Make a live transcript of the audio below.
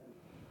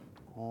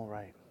All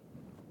right.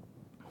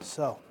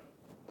 So,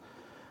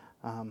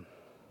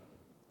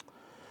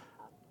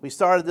 we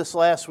started this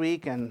last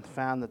week and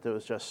found that there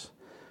was just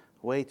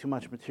way too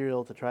much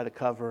material to try to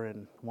cover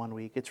in 1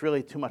 week. It's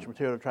really too much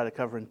material to try to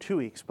cover in 2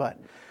 weeks, but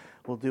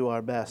we'll do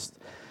our best.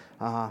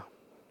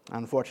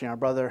 Unfortunately, our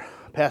brother,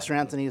 Pastor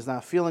Anthony, is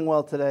not feeling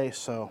well today,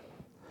 so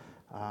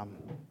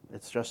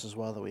it's just as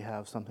well that we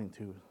have something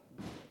to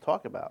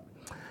talk about.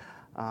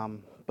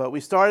 But we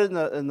started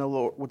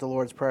with the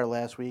Lord's Prayer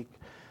last week.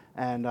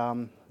 And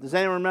does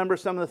anyone remember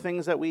some of the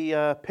things that we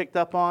picked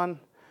up on?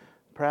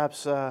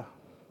 Perhaps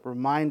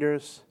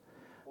reminders.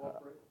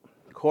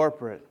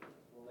 Corporate.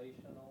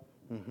 Relational.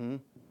 Mm-hmm.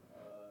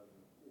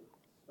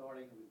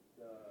 Starting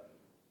with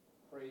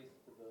praise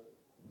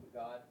to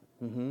God.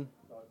 Mm-hmm.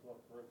 Starts off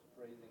first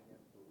praising Him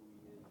for who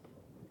He is,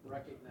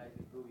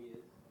 recognizing who He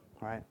is.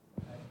 Right.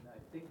 And I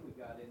think we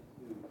got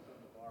into some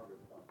of our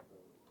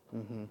responsibilities.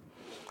 Mm-hmm.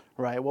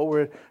 Right. What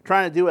we're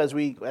trying to do as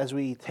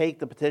we take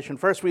the petition,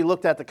 first we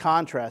looked at the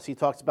contrast. He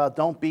talks about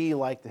don't be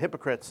like the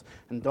hypocrites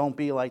and don't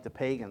be like the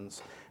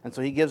pagans. And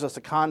so he gives us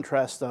a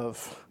contrast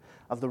of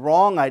the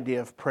wrong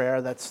idea of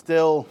prayer that's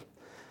still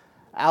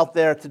out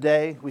there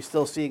today. We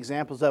still see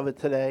examples of it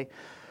today.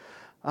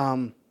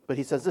 But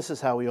he says this is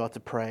how we ought to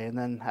pray. And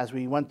then as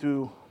we went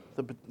through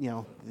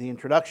the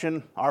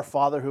introduction, our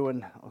Father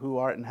who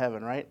art in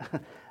heaven, right?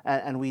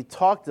 and we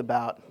talked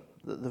about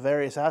the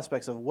various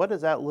aspects of what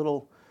does that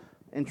little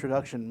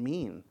introduction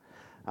mean.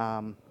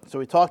 So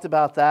we talked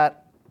about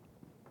that,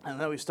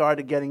 and then we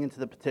started getting into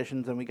the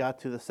petitions, and we got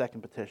to the second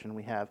petition.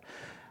 We have,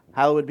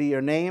 hallowed be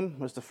your name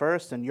was the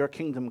first, and your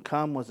kingdom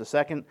come was the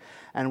second.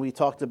 And we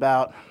talked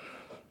about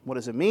what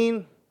does it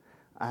mean,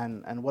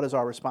 and what is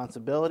our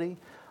responsibility.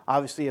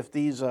 Obviously, if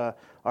these are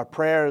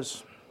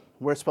prayers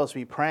we're supposed to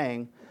be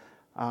praying,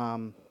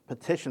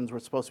 petitions we're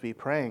supposed to be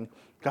praying,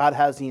 God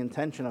has the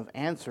intention of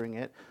answering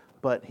it,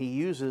 but he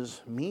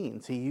uses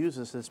means. He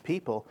uses his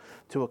people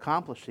to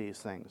accomplish these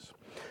things.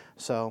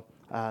 So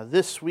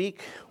this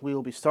week we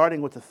will be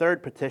starting with the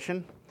third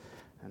petition,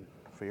 and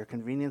for your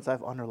convenience,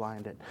 I've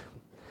underlined it.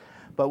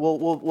 But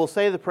we'll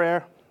say the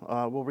prayer,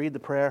 we'll read the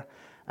prayer,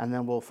 and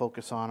then we'll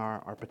focus on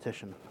our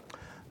petition.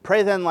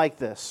 Pray then like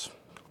this: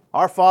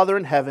 Our Father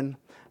in heaven,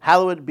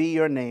 hallowed be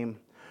your name.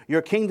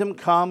 Your kingdom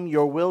come,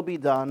 your will be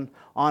done,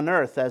 on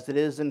earth as it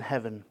is in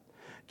heaven.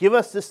 Give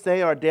us this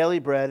day our daily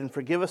bread, and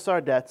forgive us our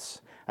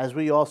debts, as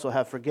we also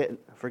have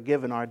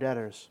forgiven our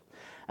debtors.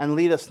 And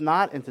lead us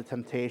not into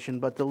temptation,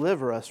 but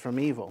deliver us from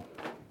evil.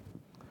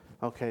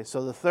 Okay,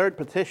 so the third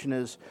petition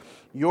is,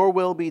 your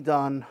will be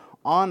done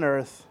on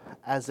earth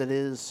as it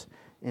is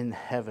in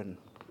heaven.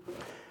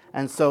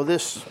 And so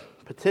this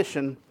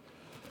petition,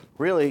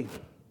 really,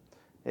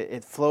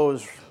 it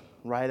flows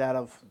right out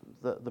of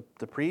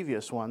the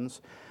previous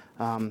ones.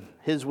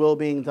 His will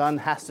being done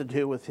has to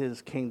do with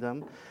his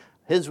kingdom.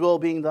 His will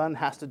being done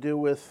has to do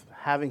with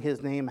having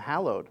his name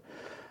hallowed.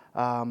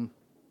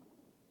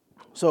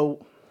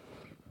 So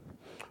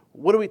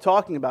what are we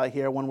talking about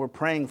here when we're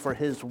praying for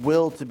his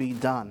will to be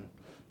done?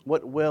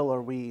 What will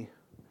are we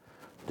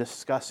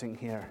discussing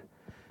here?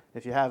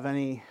 If you have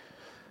any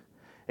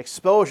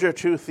exposure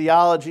to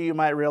theology, you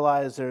might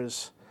realize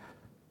there's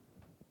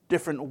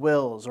different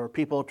wills, or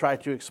people try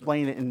to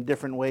explain it in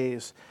different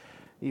ways.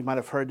 You might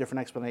have heard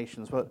different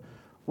explanations. But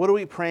what are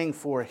we praying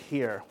for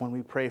here when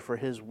we pray for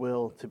his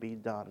will to be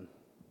done?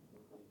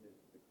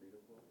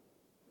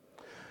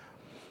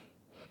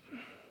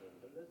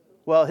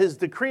 Well, his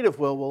decretive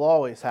will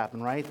always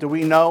happen, right? Do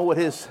we know what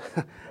his...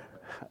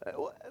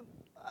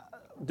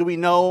 Do we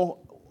know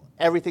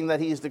everything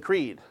that he's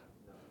decreed?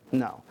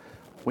 No.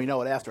 We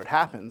know it after it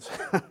happens,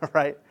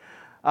 right?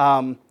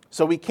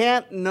 So we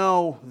can't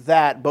know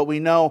that, but we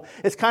know...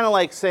 It's kind of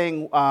like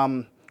saying,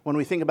 when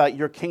we think about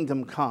your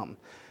kingdom come,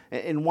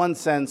 in one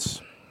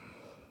sense,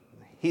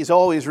 he's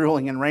always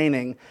ruling and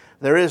reigning.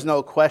 There is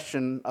no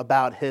question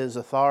about his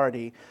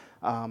authority,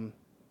 and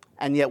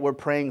yet we're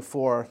praying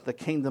for the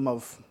kingdom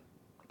of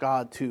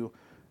God to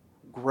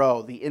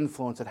grow, the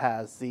influence it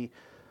has. Well,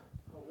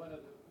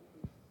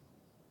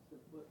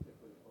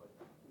 simplistically put,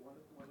 one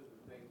of the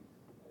things,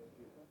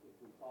 if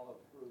we follow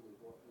through with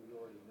what we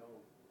already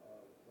know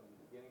from the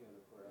beginning of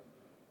the prayer,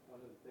 one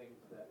of the things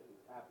that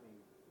is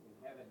happening in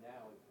heaven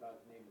now is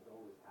God's name is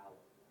always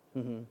hallowed.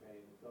 Mm-hmm.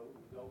 Okay, and so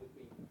he's always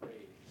being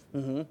praised.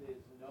 Mm-hmm.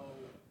 There's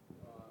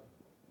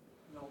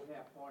no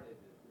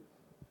half-heartedness. It's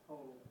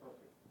total,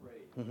 perfect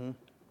praise. Mm-hmm.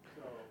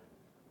 So,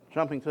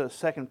 Jumping to the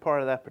second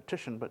part of that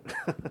petition, but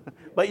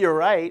but you're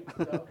right.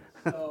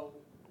 so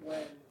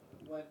when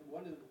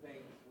one of the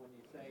things when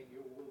you say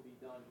your will be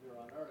done here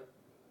on earth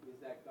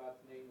is that God's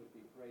name would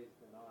be praised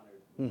and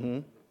honored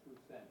in the true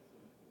sense,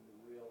 in the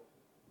real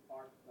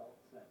heartfelt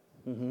sense.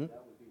 Mm-hmm.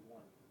 That would be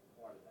one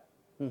part of that.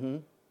 Mm-hmm.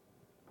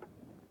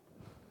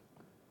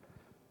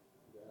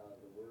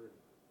 The word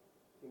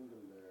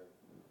kingdom there,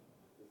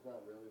 it's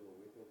not really what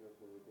we think of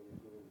when we think of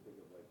kingdom. We think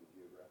of like the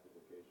geographic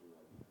location,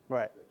 like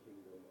Right. the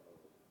kingdom of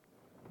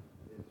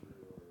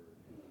Israel or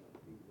kingdom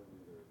of England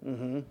or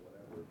Mm-hmm.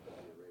 whatever,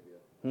 Saudi Arabia.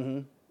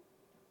 Mm-hmm.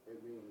 It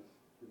means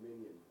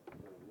dominion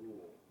or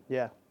rule.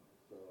 Yeah.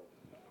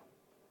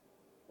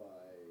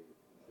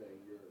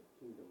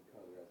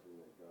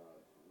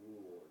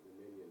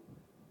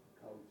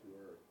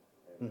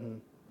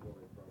 And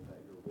flowing from that,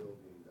 your will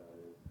being done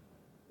is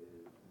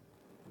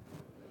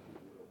that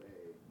you would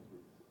obey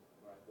his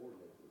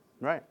ordinances.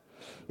 Right.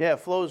 Yeah, it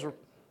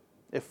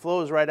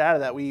flows right out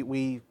of that.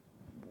 We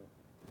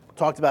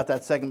talked about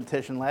that second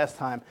petition last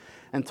time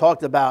and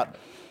talked about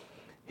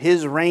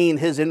his reign,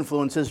 his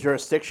influence, his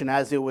jurisdiction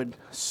as it would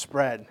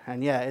spread.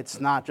 And yeah, it's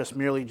not just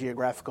merely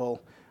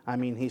geographical. I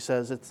mean, he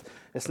says it's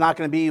not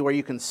going to be where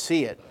you can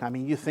see it. I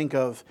mean, you think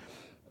of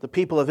the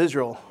people of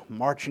Israel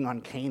marching on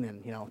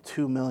Canaan,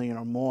 2 million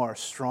or more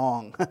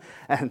strong,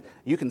 and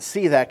you can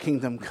see that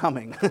kingdom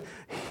coming.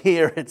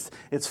 Here,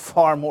 it's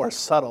far more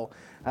subtle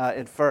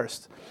at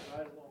first.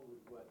 Right along with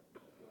what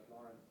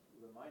Lawrence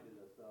reminded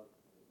us of,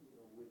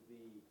 with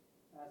the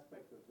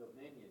aspect of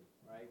dominion,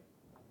 right?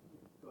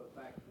 It goes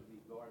back to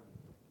the garden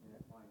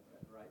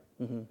mindset, right?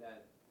 Mm-hmm.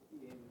 That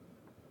in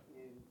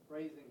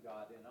praising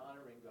God and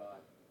honoring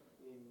God,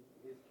 in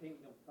his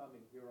kingdom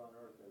coming here on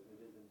earth as it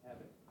is in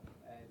heaven,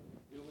 and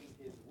doing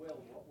his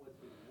will, what was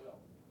his will,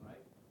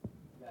 right?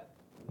 That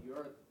the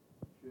earth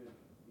should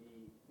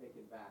be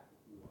taken back,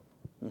 if you will.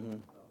 Mm-hmm.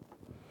 So,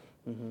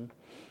 Mm-hmm.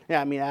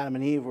 Yeah, I mean, Adam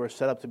and Eve were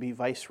set up to be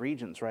vice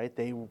regents, right?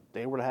 They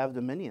were to have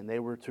dominion. They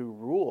were to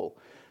rule,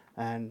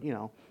 and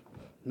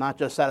not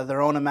just out of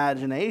their own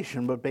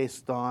imagination, but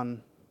based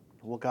on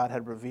what God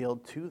had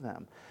revealed to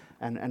them,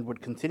 and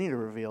would continue to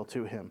reveal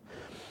to him.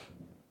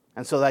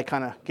 And so that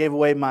kind of gave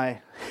away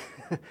my.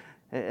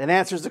 It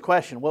answers the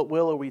question: what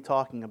will are we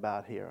talking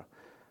about here?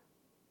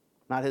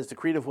 Not his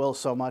decretive will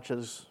so much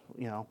as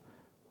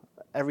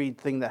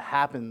everything that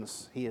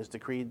happens, he has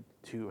decreed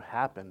to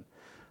happen,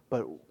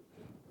 but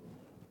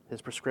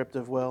his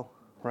prescriptive will,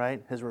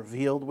 right? His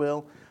revealed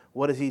will.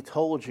 What has he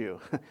told you,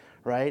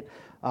 right?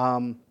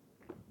 And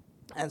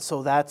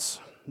so that's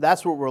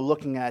what we're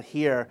looking at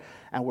here,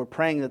 and we're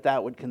praying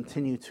that would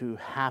continue to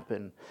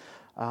happen.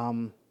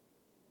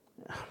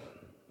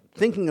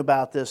 Thinking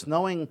about this,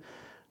 knowing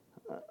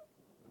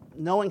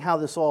how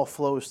this all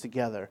flows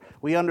together,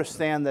 we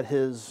understand that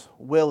his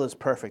will is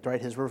perfect,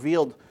 right? His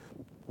revealed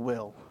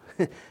will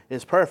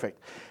is perfect.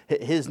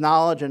 His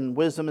knowledge and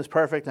wisdom is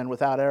perfect and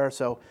without error,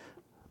 so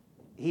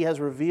he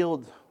has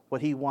revealed what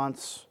he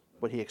wants,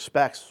 what he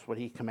expects, what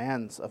he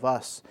commands of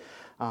us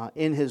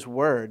in his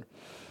word.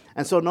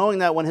 And so knowing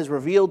that when his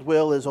revealed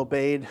will is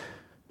obeyed,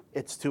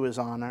 it's to his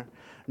honor.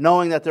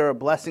 Knowing that there are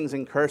blessings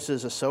and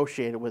curses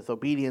associated with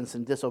obedience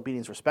and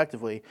disobedience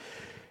respectively,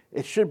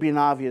 it should be an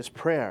obvious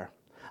prayer.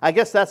 I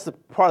guess that's the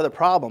part of the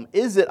problem.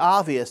 Is it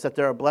obvious that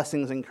there are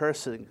blessings and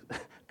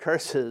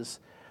curses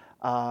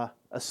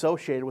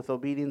associated with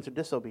obedience or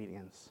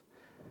disobedience?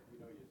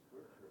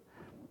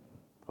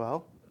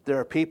 Well, there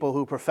are people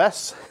who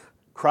profess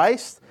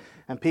Christ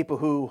and people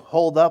who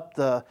hold up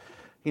the,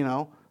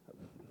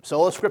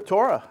 sola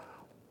scriptura.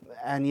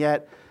 And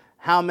yet,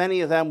 how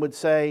many of them would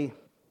say,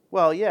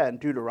 well, yeah, in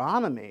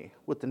Deuteronomy,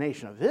 with the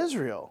nation of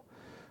Israel,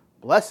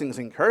 blessings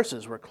and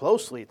curses were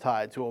closely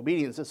tied to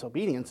obedience,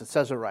 disobedience. It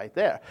says it right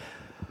there.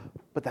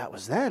 But that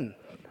was then,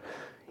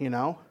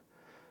 And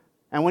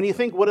when you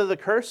think, what are the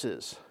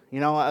curses? I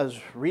was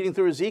reading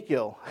through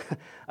Ezekiel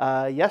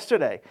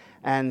yesterday,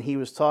 and he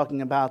was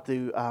talking about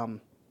the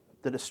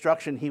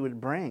destruction he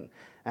would bring.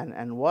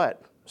 And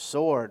what?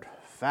 Sword,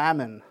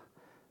 famine,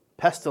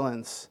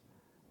 pestilence,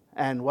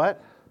 and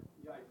what?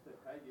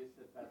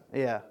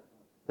 Yeah.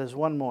 There's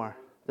one more.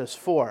 There's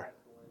 4.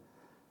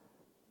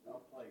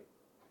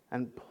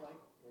 And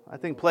I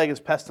think plague is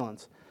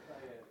pestilence.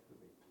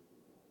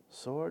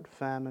 Sword,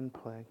 famine,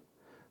 plague.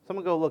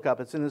 Someone go look up.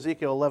 It's in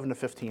Ezekiel 11 to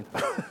 15.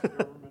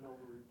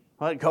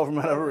 What?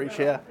 Government overreach,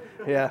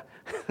 yeah.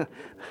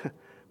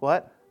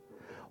 What?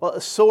 Well,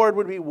 a sword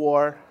would be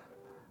war.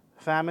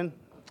 Famine.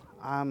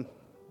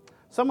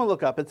 Someone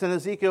look up. It's in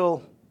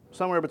Ezekiel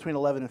somewhere between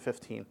 11 and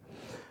 15.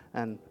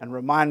 And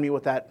remind me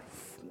what that...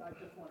 I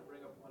just want to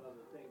bring up one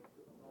other thing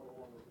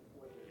along with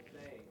what you're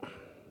saying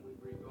with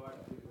regard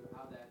to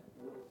how that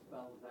will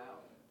spells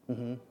out.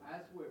 Mm-hmm.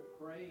 As we're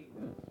praying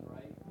this,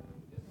 right,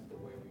 this is the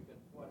way we've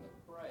been taught to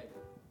pray.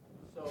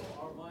 So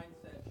our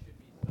mindset should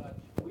be such,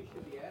 we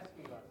should be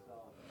asking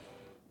ourselves,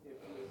 if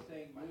we're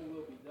saying your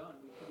will be done,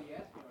 we should be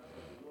asking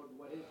ourselves, Lord,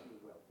 what is your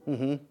will?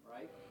 Mm-hmm.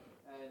 Right?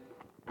 And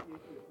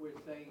if we're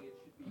saying it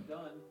should be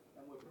done,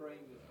 and we're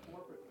praying this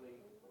corporately,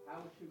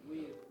 how should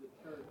we as the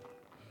church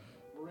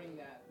bring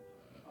that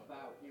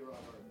about here on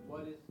earth?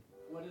 What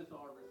is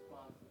our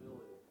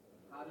responsibility?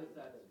 How does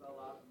that spell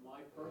out in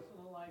my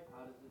personal life?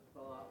 How does it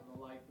spell out in the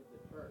life of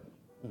the church?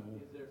 Mm-hmm.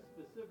 Is there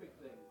specific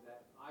things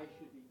that I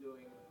should be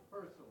doing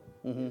personally?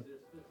 Mm-hmm. Is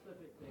there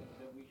specific things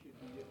that we should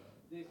be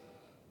doing?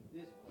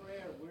 This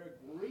prayer, we're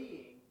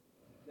agreeing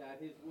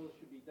that his will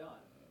should be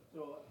done.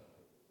 So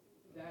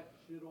that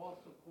should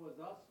also cause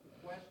us to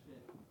question,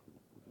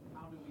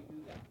 how do we do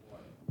that,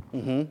 Lord?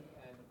 Mm-hmm.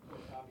 And of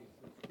course,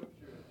 obviously,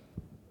 Scripture,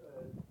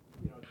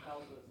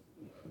 tells us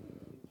in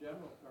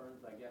general terms,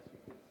 I guess you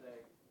could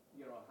say,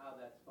 how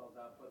that spells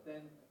out. But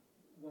then,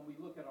 when we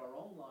look at our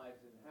own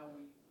lives and how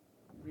we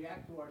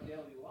react to our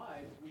daily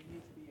lives, we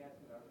need to be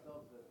asking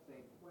ourselves that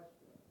same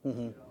question.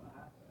 Mm-hmm.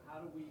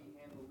 How do we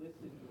handle this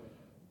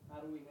situation? How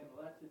do we handle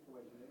that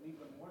situation? And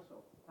even more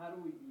so, how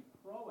do we be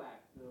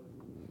proactive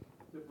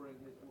to bring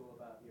His will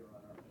about here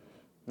on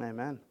earth?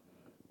 Amen.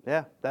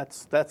 Yeah,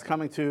 that's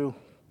coming to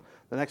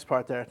the next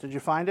part there. Did you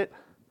find it?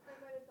 I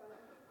might have found it.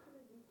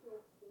 It's in Ezekiel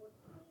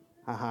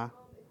 14. Uh-huh.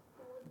 It's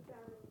sword,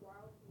 famine,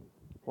 Wild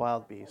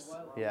wild beasts.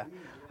 beasts. Yeah.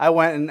 I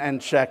went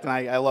and checked, and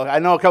I looked. I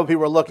know a couple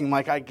people were looking,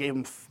 like I gave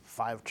them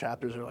 5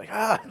 chapters. They're like,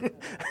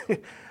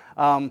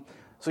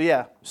 So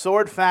yeah,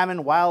 sword,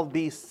 famine, wild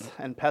beasts,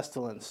 and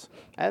pestilence.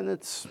 And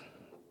it's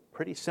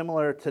pretty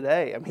similar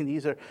today. I mean,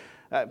 these are,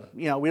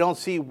 we don't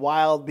see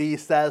wild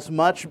beasts as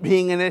much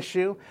being an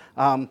issue.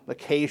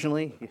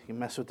 Occasionally, you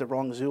mess with the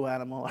wrong zoo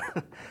animal.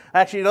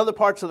 Actually, in other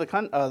parts of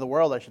the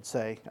world, I should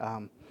say,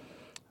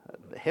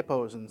 the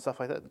hippos and stuff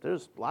like that,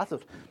 there's lots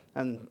of,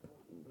 and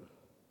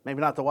maybe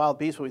not the wild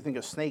beasts, but we think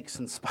of snakes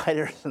and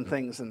spiders and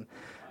things. And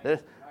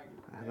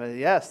but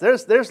yes,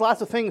 there's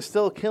lots of things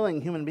still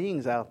killing human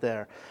beings out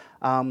there.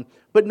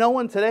 But no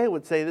one today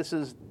would say this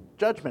is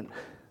judgment.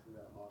 Isn't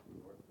that hawk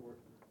in Northport?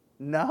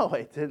 No,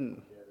 I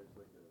didn't. Yeah, there's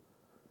like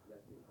a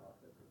nesting hawk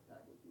that's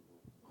attacking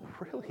people.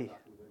 Really?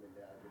 Knocking women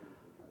down, giving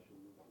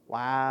concussions.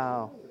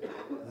 Wow.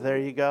 There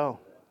you go.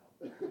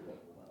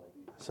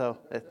 So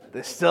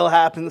it still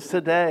happens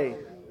today.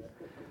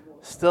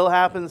 Still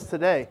happens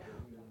today.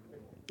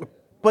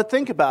 But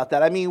think about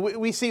that. I mean,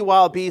 we see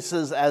wild beasts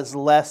as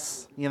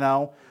less,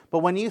 But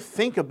when you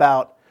think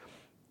about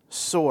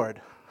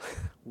sword,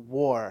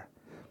 war,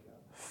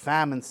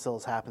 famine still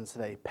happens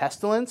today.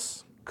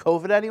 Pestilence,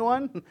 COVID,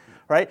 anyone?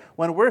 Right?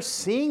 When we're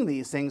seeing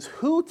these things,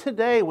 who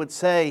today would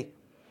say,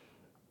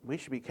 we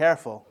should be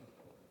careful?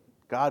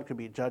 God could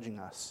be judging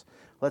us.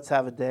 Let's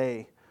have a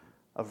day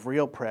of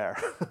real prayer.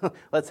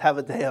 Let's have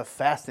a day of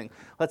fasting.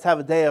 Let's have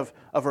a day of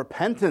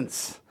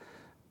repentance.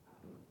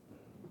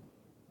 You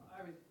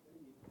kind of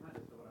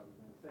said what I was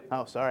going to say.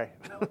 Oh, sorry.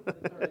 No, it's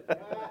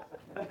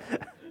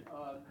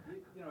all right.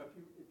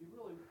 If you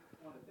really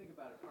want to think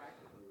about it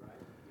practically, right?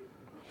 If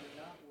you're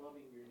not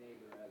loving your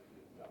neighbor as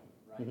yourself,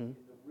 right? Mhm.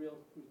 In the real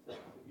true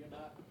sense, if you're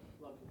not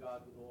loving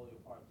God with all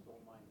your heart, soul,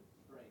 mind, and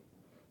strength,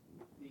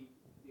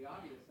 the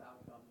obvious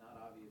outcome, not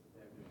obvious to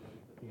everybody,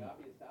 but the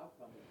obvious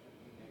outcome is going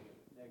to be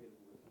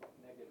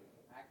negative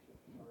action.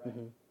 All right.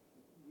 Mhm.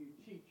 You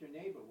cheat your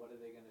neighbor, what are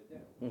they going to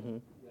do? Mhm.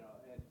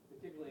 And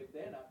particularly if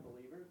they're not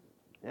believers,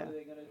 Yeah. what are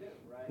they going to do,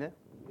 right? Yeah.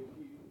 If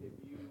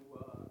you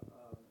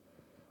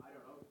I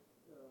don't know,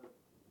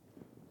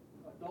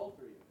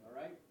 adultery, all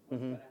right?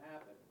 What's Mhm. going to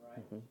happen,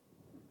 right? Mhm.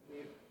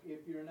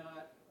 If you're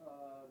not,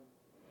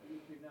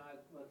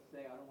 let's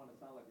say, I don't want to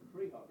sound like a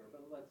tree hugger,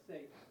 but let's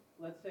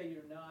say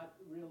you're not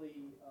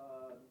really,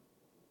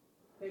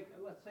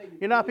 let's say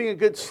You're not being a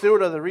good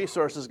steward of the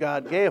resources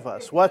God gave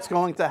us. What's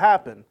going to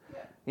happen?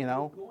 You're You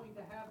know? going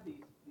to have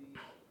these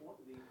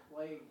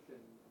plagues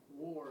and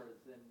wars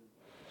and,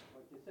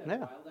 like you said, Yeah.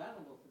 wild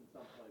animals in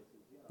some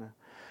places,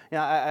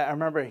 Yeah, I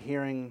remember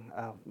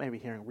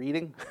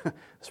reading,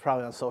 it's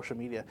probably on social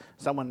media,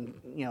 someone,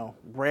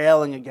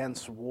 railing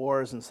against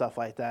wars and stuff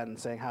like that and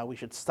saying how we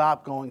should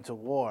stop going to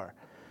war.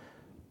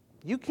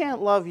 You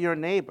can't love your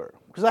neighbor,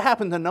 because I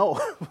happen to know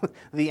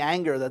the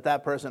anger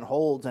that person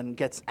holds and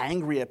gets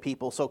angry at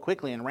people so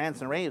quickly and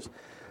rants and raves.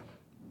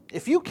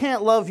 If you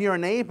can't love your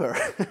neighbor,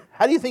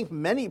 how do you think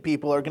many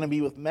people are going to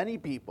be with many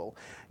people?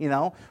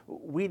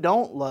 We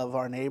don't love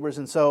our neighbors,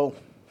 and so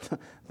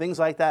things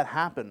like that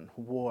happen.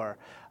 War.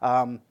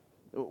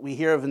 We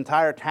hear of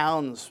entire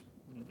towns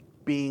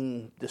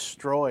being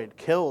destroyed,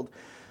 killed,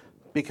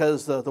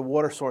 because the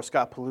water source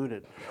got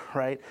polluted,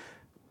 right?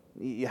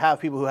 You have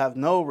people who have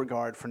no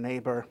regard for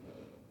neighbor,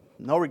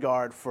 no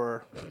regard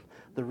for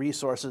the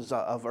resources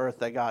of earth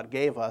that God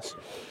gave us.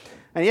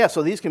 And yeah,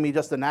 so these can be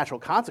just the natural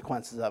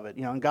consequences of it.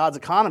 In God's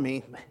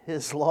economy,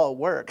 His law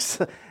works,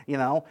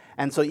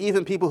 And so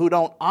even people who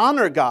don't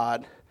honor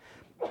God,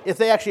 if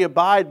they actually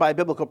abide by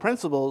biblical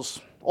principles,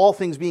 all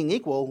things being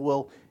equal,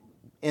 will,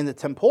 in the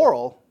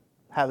temporal,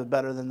 have it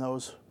better than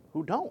those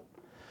who don't.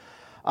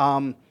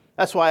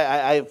 That's why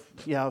I've,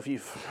 if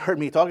you've heard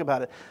me talk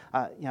about it,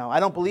 I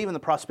don't believe in the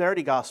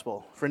prosperity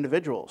gospel for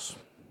individuals.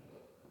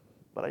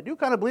 But I do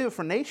kind of believe it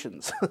for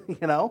nations,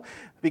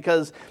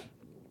 because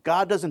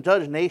God doesn't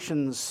judge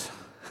nations,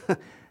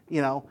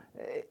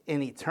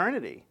 in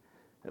eternity.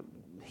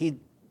 He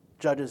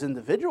judges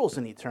individuals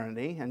in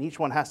eternity, and each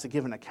one has to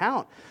give an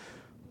account.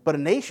 But a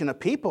nation, a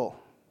people,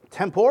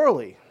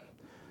 temporally,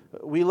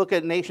 we look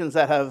at nations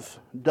that have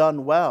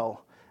done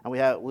well, and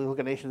we look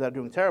at nations that are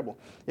doing terrible.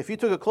 If you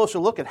took a closer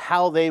look at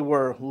how they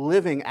were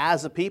living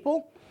as a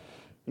people,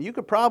 you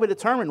could probably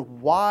determine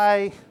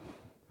why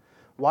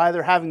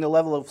they're having the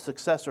level of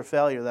success or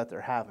failure that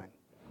they're having.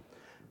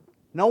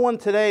 No one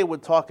today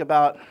would talk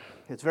about,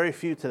 it's very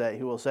few today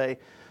who will say,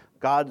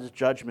 God's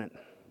judgment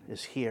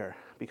is here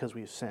because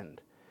we've sinned.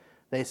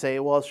 They say,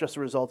 well, it's just a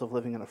result of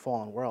living in a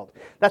fallen world.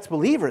 That's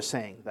believers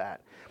saying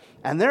that.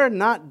 And they're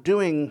not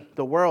doing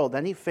the world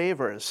any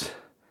favors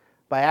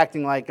by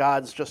acting like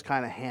God's just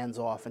kind of hands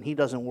off and He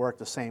doesn't work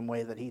the same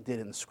way that He did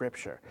in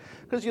Scripture.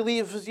 Because you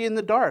leave you in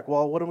the dark.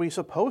 Well, what are we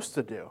supposed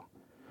to do?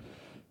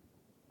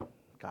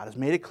 God has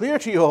made it clear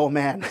to you, O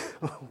man,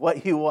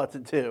 what you ought to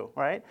do,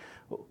 right?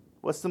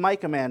 What's the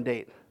Micah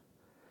mandate?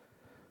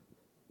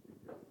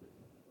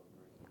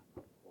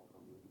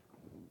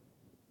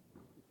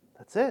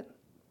 That's it.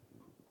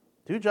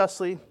 Do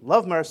justly,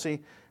 love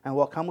mercy, and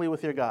walk humbly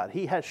with your God.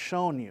 He has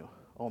shown you,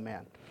 O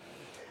man.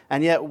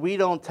 And yet we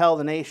don't tell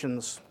the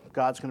nations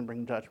God's going to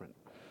bring judgment.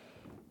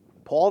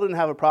 Paul didn't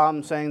have a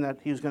problem saying that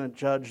he was going to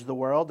judge the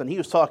world, and he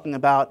was talking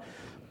about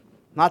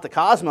not the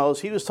cosmos,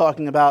 he was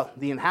talking about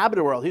the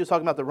inhabited world. He was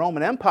talking about the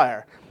Roman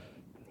Empire.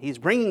 He's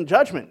bringing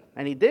judgment,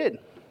 and he did.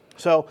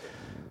 So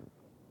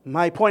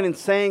my point in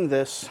saying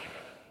this,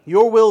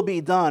 your will be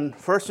done.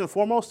 First and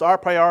foremost, our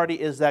priority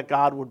is that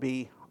God would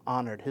be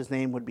honored. His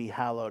name would be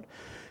hallowed.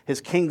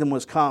 His kingdom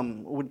would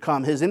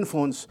come. His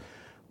influence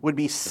would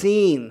be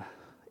seen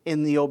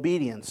in the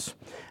obedience.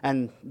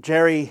 And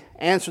Jerry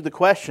answered the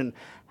question,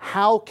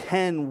 how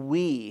can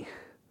we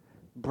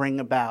bring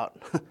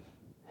about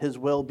his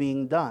will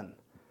being done?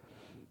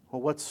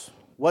 Well,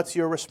 what's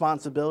your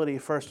responsibility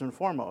first and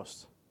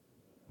foremost?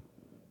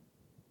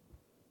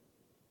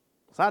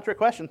 It's not a trick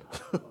question.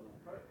 First to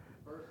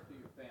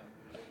your family,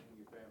 raising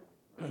your family,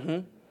 right?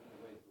 Mhm. The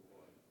ways of the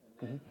Lord.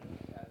 And then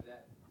as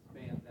that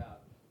spans out,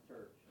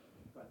 church,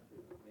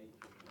 country,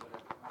 nation,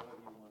 whatever, however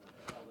you want to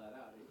spell that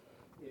out,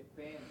 it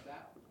fans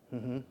out.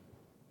 Mm-hmm.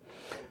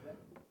 So that,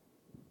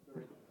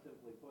 very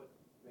simply put,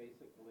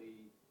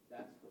 basically,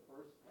 that's the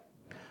first step.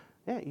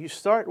 Yeah, you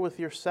start with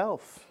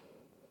yourself.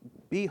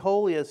 Be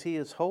holy as he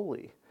is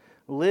holy.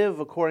 Live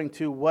according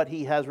to what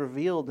he has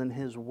revealed in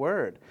his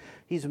word.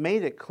 He's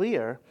made it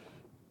clear.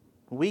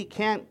 We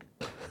can't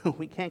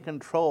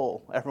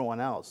control everyone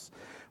else.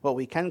 What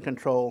we can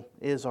control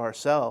is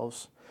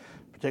ourselves,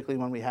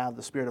 particularly when we have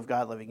the Spirit of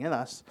God living in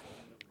us.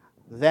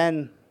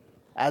 Then,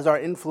 as our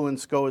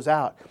influence goes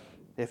out,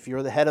 if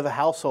you're the head of a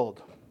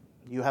household,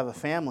 you have a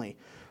family,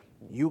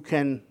 you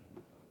can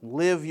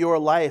live your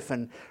life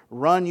and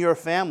run your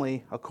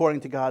family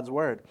according to God's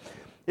word.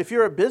 If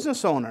you're a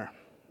business owner,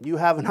 you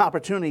have an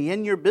opportunity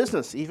in your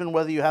business, even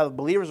whether you have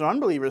believers or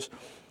unbelievers,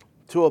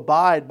 to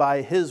abide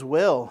by his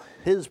will,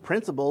 his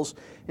principles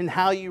in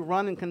how you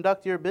run and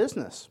conduct your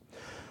business.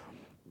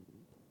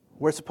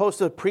 We're supposed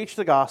to preach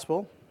the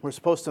gospel. We're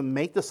supposed to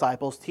make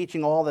disciples,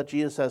 teaching all that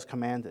Jesus has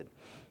commanded.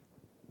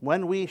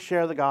 When we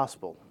share the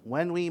gospel,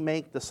 when we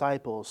make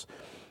disciples,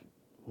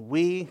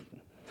 we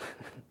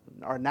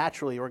are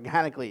naturally,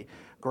 organically,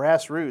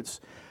 grassroots,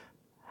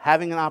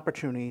 having an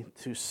opportunity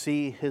to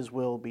see his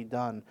will be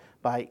done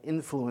by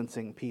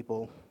influencing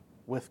people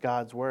with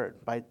God's word,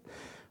 by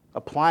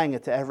applying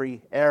it to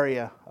every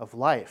area of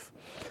life.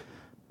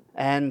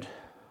 And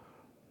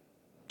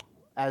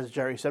as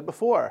Jerry said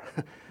before,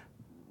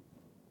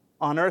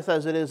 on earth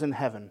as it is in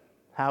heaven,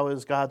 how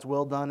is God's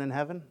will done in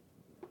heaven?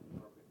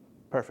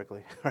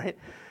 Perfectly, right?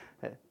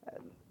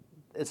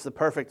 It's the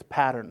perfect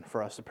pattern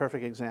for us, the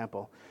perfect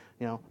example.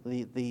 You know,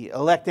 the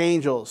elect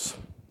angels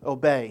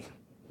obey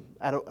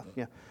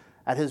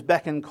at his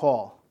beck and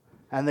call,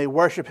 and they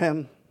worship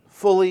him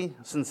fully,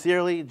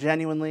 sincerely,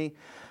 genuinely,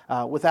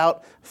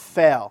 without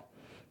fail,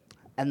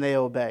 and they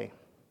obey.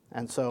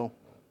 And so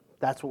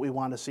that's what we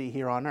want to see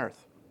here on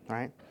earth,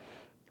 right?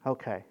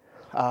 Okay.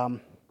 I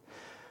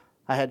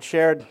had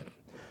shared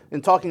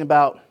in talking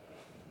about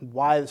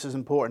why this is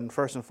important,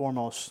 first and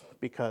foremost,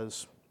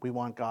 because we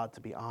want God to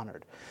be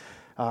honored.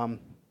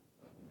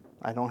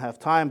 I don't have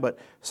time, but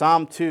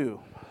Psalm 2,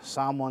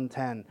 Psalm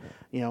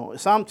 110,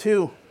 Psalm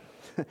 2,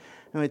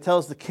 and it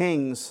tells the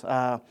kings,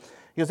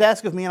 he goes,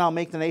 ask of me, and I'll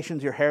make the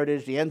nations your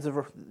heritage, the ends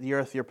of the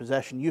earth your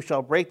possession. You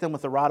shall break them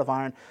with a rod of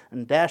iron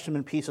and dash them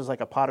in pieces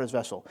like a potter's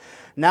vessel.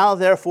 Now,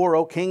 therefore,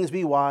 O kings,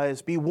 be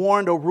wise. Be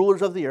warned, O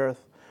rulers of the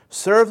earth.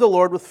 Serve the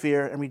Lord with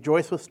fear and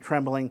rejoice with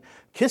trembling.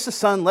 Kiss the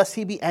Son, lest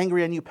he be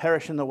angry and you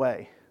perish in the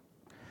way.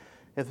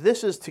 If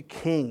this is to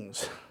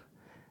kings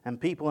and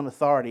people in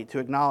authority to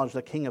acknowledge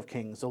the King of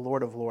Kings, the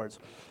Lord of Lords,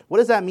 what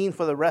does that mean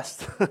for the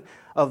rest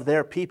of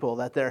their people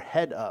that they're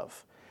head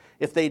of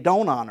if they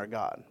don't honor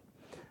God?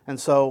 And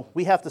so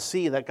we have to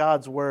see that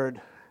God's word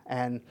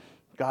and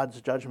God's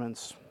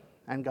judgments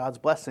and God's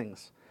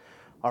blessings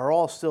are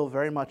all still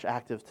very much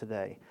active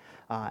today.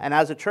 And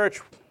as a church,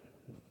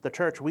 the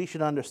church, we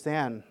should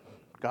understand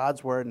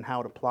God's word and how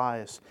it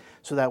applies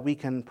so that we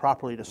can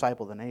properly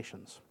disciple the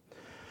nations.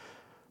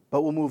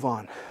 But we'll move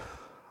on.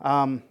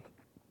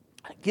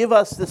 Give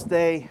us this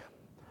day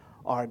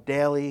our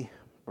daily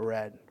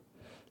bread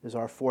is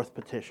our fourth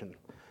petition.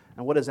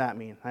 And what does that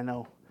mean? I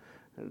know.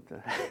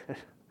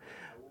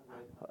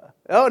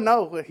 Oh,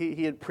 no,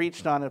 he had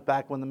preached on it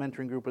back when the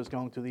mentoring group was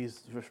going through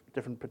these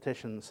different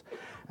petitions.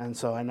 And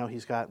so I know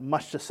he's got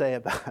much to say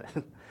about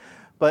it.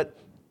 But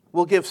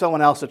we'll give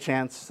someone else a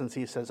chance since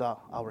he says,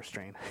 I'll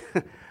restrain.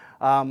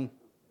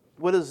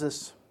 What does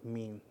this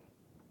mean?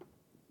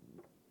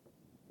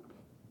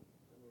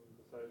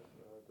 Besides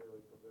daily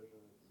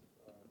provision,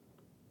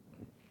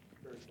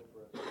 spiritual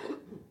bread.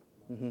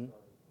 Mm-hmm.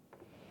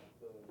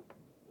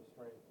 The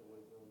strength, the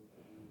wisdom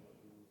to do what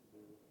we need to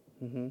do.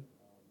 Mm-hmm.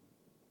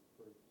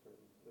 For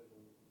certain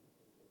decisions and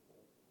things like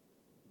that.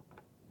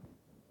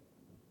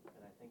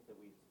 And I think that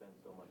we spend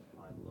so much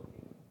time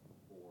looking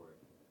forward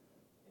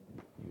into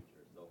the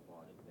future so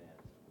far in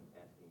advance,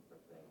 asking for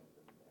things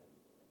and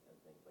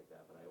things like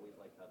that. But I always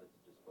like how this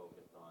is just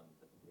focused on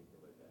the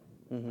particular day.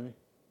 Mm-hmm.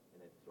 And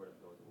it sort of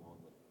goes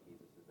along with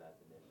Jesus'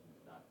 admonition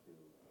not to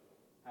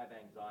have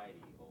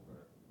anxiety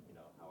over,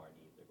 how our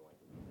needs are going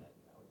to be met,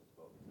 and how it just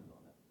focuses on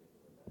that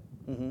particular day.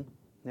 Mm-hmm.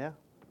 Yeah.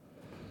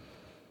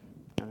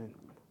 I mean,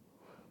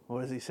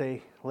 what does he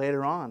say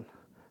later on?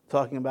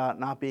 Talking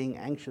about not being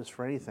anxious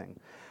for anything.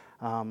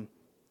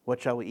 What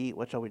shall we eat?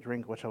 What shall we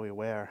drink? What shall we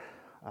wear?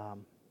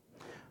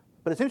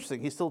 But it's interesting.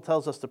 He still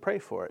tells us to pray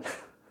for it,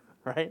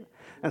 right?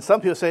 And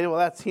some people say, well,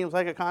 that seems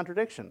like a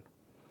contradiction.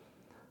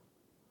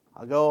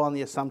 I'll go on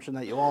the assumption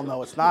that you all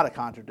know it's not a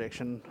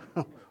contradiction.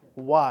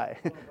 Why?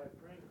 Well, by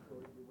praying for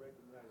it, you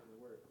recognize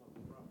where it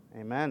comes from.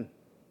 Amen.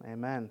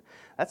 Amen.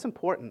 That's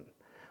important.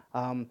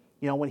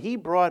 When he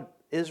brought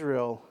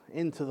Israel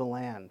into the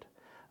land,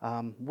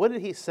 what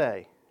did he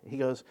say? He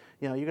goes,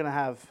 you're going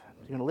to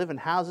live in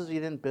houses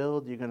you didn't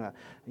build. You're going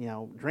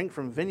to, drink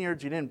from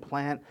vineyards you didn't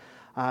plant.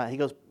 He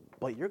goes,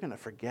 but you're going to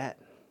forget.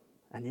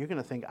 And you're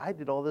going to think, I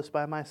did all this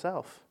by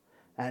myself.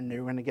 And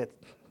you're going to get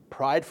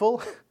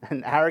prideful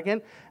and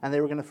arrogant, and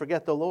they were going to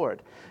forget the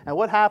Lord. And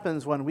what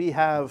happens when we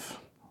have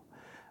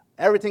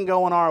everything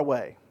going our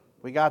way?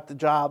 We got the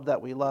job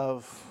that we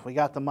love. We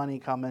got the money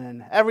coming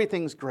in.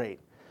 Everything's great.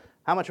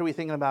 How much are we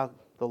thinking about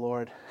the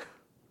Lord?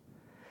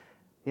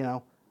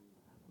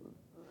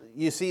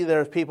 You see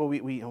there's people,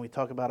 we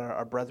talk about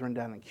our brethren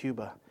down in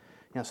Cuba.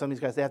 Some of these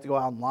guys, they have to go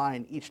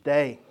online each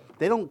day.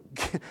 They don't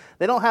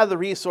have the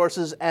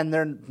resources, and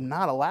they're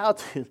not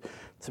allowed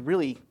to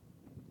really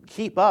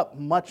keep up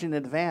much in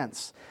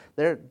advance.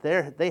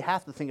 They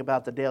have to think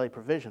about the daily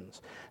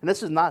provisions. And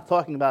this is not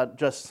talking about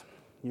just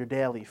your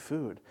daily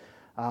food.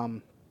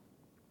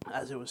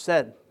 As it was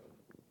said,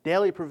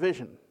 daily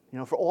provision,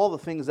 for all the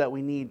things that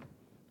we need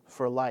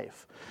for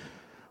life.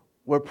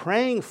 We're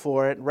praying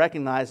for it,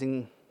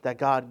 recognizing that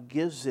God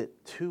gives it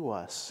to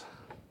us.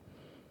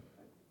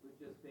 I would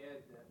just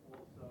add that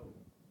also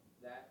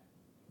that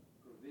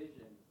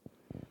provision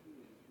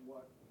is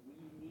what we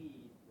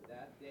need for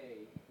that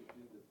day to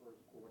do the first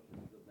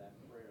portions of that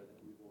prayer that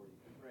we've already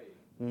prayed.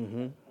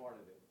 Mm-hmm. That's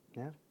part of it.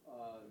 Yeah.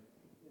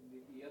 And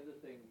the other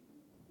thing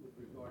with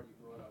regard, you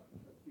brought up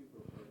Cuba,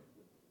 for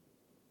instance.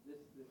 This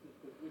is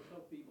because we're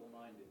so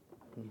feeble-minded,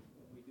 and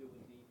we do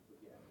indeed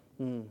forget.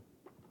 Mm.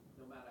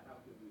 No matter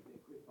how good we think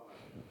we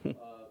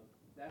are.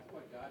 That's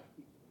why God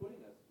keeps putting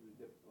us through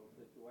difficult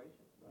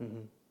situations. Right?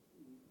 Mm-hmm.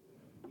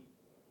 He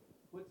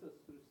puts us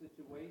through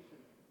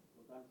situations,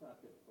 sometimes not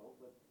difficult,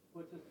 but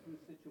puts us through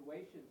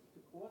situations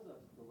to cause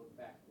us to look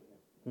back to Him,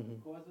 to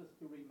cause us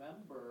to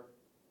remember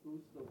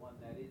who's the one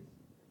that is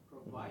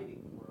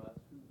providing for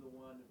us, who's the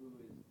one who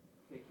is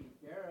taking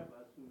care of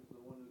us, who's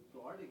the one who's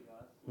guarding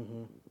us,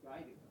 who's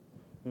guiding us.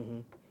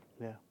 Mm-hmm.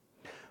 Yeah.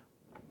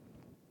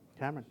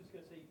 Cameron. I was just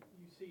going to say,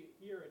 you see it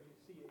here and you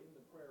see it in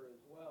the prayer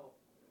as well.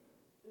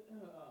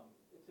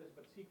 It says,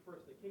 but seek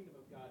first the kingdom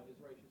of God and His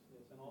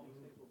righteousness, and all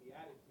these things will be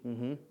added to you.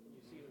 Mm-hmm.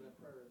 You see it in that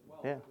prayer as well.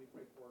 Yeah. We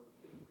pray for in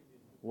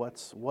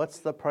previous What's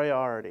the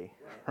priority,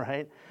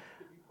 right?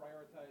 If you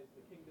prioritize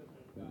the kingdom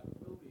of God's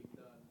will being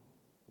done,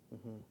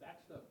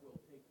 that stuff will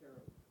take care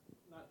of,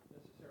 not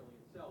necessarily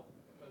itself,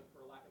 but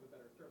for lack of a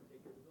better term,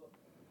 take care of the will.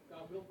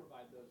 God will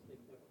provide those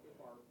things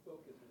if our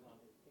focus is on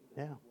His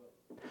kingdom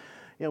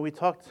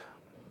will.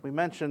 We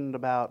mentioned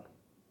about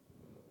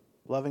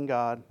loving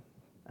God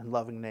and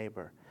loving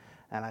neighbor.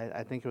 And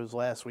I think it was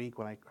last week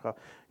when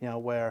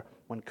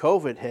when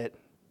COVID hit,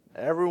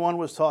 everyone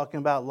was talking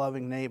about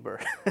loving neighbor.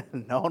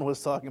 No one was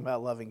talking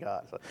about loving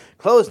God. So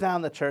close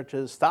down the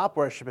churches, stop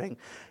worshiping.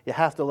 You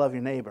have to love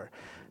your neighbor.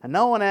 And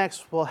no one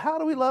asks, well, how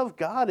do we love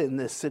God in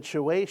this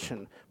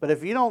situation? But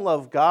if you don't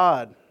love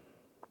God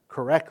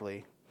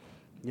correctly,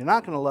 you're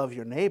not going to love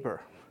your neighbor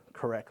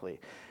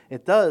correctly.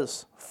 It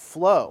does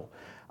flow.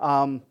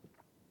 And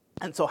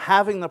so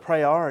having the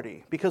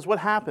priority, because what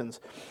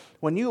happens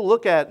when you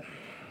look at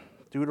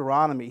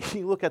Deuteronomy,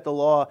 you look at the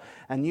law,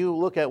 and you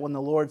look at when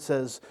the Lord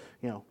says,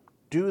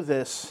 do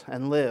this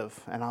and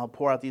live, and I'll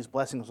pour out these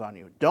blessings on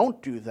you.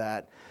 Don't do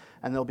that,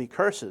 and there'll be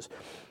curses.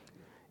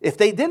 If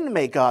they didn't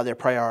make God their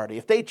priority,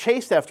 if they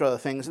chased after other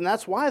things, and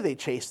that's why they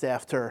chased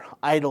after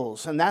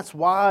idols, and that's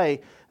why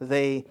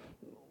they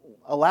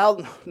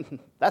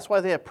that's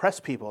why they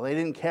oppressed people. They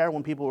didn't care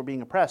when people were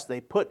being oppressed.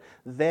 They put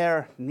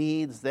their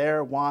needs,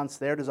 their wants,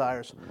 their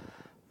desires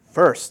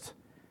first.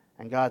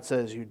 And God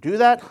says, you do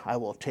that, I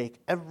will take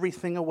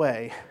everything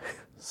away.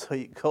 So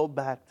you go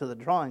back to the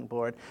drawing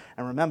board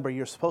and remember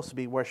you're supposed to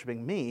be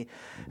worshiping me,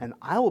 and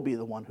I will be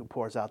the one who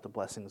pours out the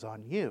blessings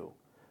on you,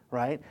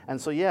 right?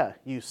 And so,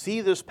 you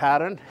see this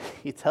pattern.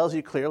 He tells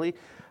you clearly,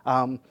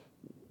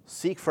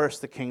 seek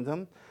first the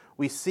kingdom.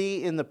 We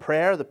see in the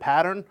prayer, the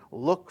pattern,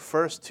 look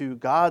first to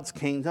God's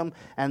kingdom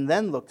and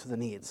then look to the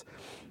needs.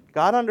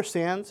 God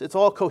understands. It's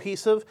all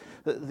cohesive.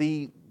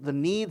 The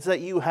needs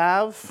that you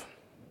have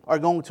are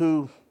going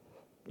to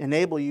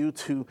enable you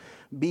to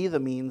be the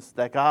means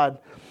that God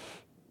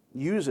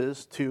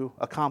uses to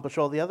accomplish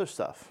all the other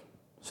stuff.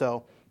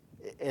 So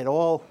it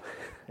all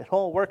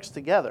works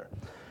together.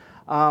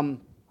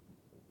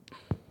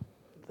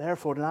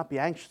 Therefore, do not be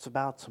anxious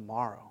about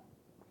tomorrow.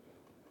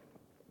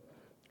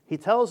 He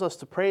tells us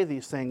to pray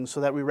these things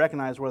so that we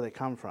recognize where they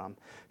come from.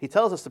 He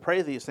tells us to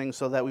pray these things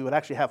so that we would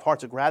actually have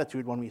hearts of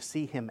gratitude when we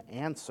see him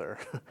answer,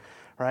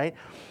 right?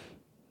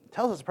 He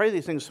tells us to pray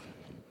these things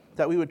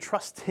that we would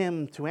trust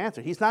him to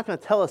answer. He's not going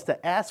to tell us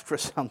to ask for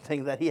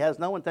something that he has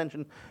no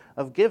intention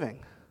of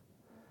giving.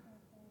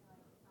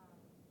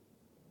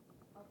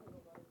 Also the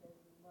Lord says,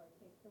 the Lord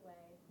takes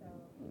away, so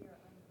we are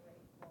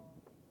ungrateful,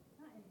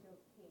 not in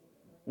Job's case,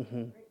 but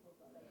we're grateful,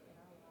 but like in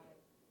our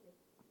lives, if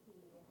the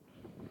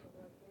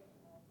Lord gives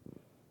us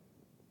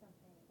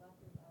something and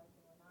blesses us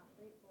and we're not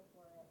grateful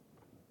for it,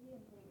 he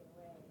didn't take it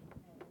away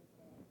in an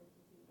instant, just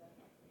to keep us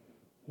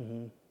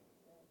Mm-hmm. to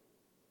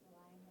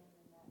rely on him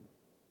and that, you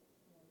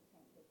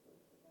can't take those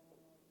for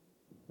granted.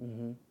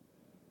 Mm-hmm.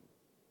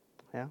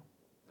 Yeah,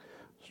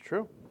 it's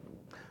true.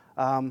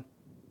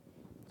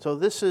 So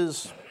this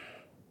is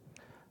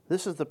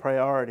the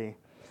priority,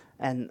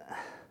 and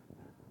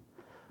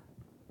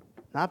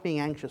not being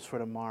anxious for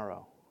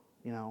tomorrow.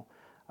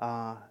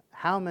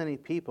 How many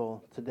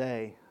people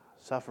today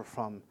suffer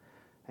from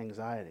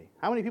anxiety?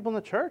 How many people in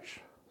the church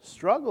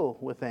struggle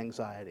with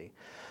anxiety?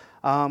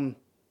 And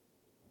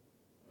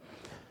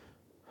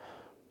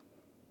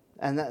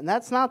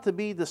that's not to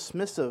be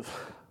dismissive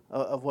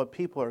of what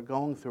people are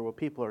going through, what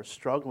people are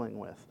struggling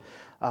with.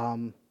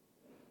 I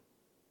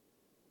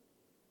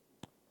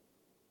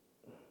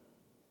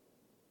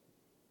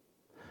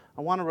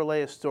want to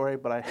relay a story,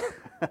 but I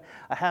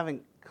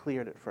haven't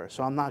cleared it first,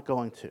 so I'm not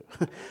going to.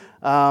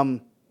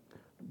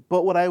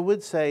 But what I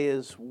would say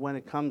is when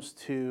it comes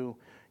to,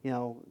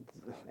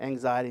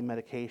 anxiety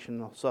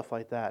medication, stuff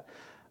like that,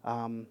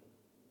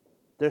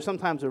 there's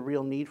sometimes a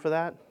real need for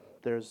that.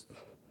 There's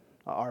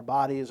our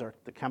bodies, or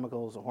the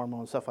chemicals, the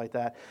hormones, stuff like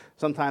that.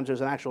 Sometimes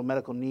there's an actual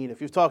medical need.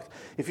 If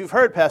you've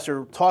heard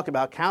Pastor talk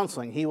about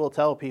counseling, he will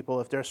tell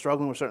people if they're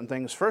struggling with certain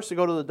things, first to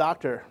go to the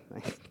doctor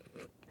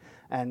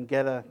and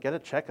get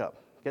a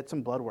checkup, get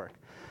some blood work,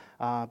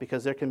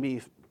 because there can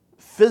be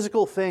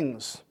physical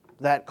things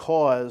that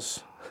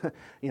cause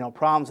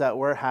problems that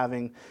we're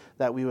having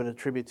that we would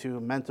attribute to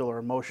mental or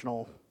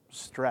emotional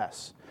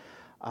stress,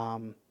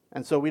 and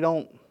so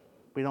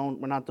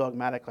we're not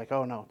dogmatic like,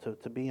 oh no,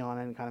 to be on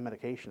any kind of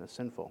medication is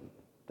sinful.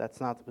 That's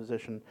not the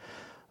position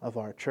of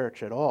our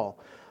church at all.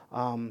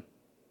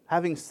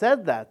 Having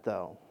said that,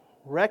 though,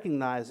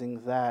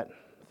 recognizing that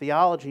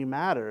theology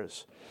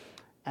matters,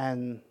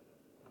 and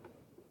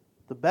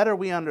the better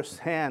we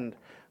understand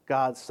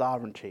God's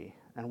sovereignty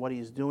and what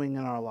he's doing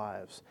in our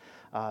lives,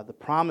 the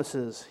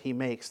promises he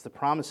makes, the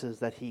promises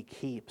that he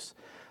keeps,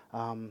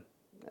 and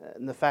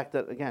the fact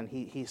that, again,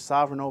 he's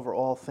sovereign over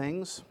all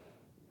things,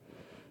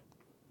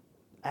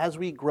 as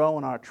we grow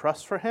in our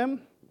trust for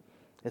him,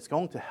 it's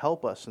going to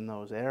help us in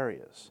those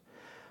areas.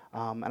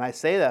 And I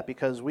say that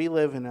because we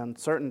live in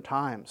uncertain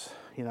times,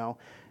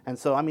 and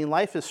so,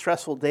 life is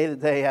stressful day to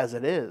day as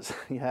it is.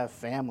 You have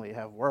family, you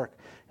have work,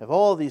 you have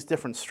all these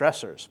different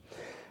stressors.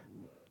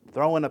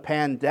 Throw in a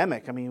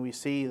pandemic, we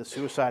see the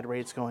suicide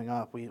rates going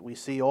up. We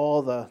see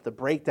all the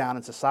breakdown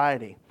in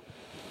society.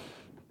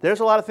 There's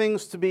a lot of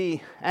things to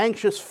be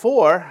anxious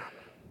for,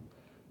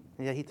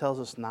 and yet he tells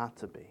us not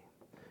to be.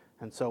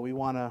 And so we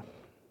want to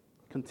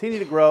continue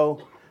to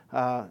grow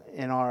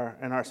in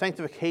our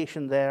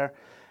sanctification there,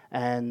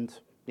 and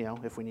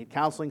if we need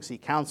counseling,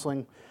 seek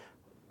counseling.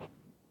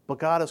 But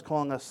God is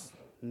calling us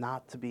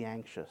not to be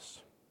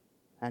anxious,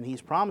 and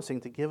he's promising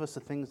to give us the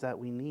things that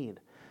we need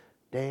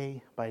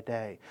day by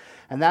day.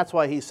 And that's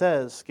why he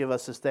says, give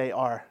us this day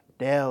our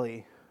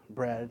daily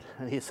bread.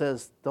 And he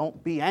says,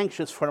 don't be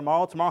anxious for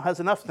tomorrow. Tomorrow has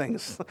enough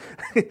things.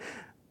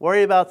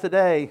 Worry about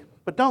today,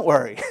 but don't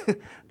worry.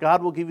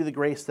 God will give you the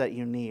grace that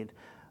you need.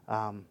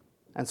 And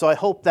so I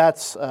hope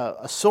that's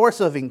a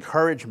source of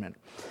encouragement.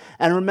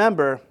 And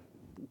remember,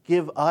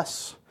 give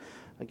us,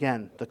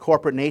 again, the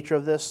corporate nature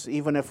of this,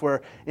 even if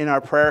we're in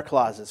our prayer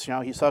closets.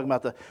 He's talking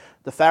about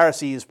the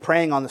Pharisees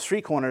praying on the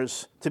street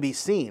corners to be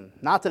seen.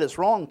 Not that it's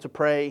wrong to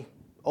pray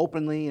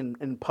openly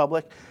in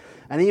public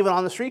and even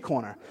on the street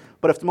corner.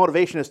 But if the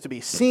motivation is to be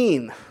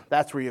seen,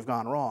 that's where you've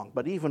gone wrong.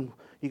 But even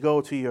you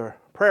go to your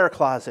prayer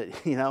closet,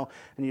 and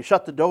you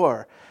shut the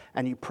door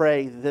and you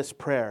pray this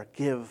prayer,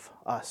 give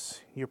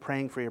us. You're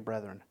praying for your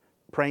brethren,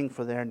 praying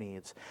for their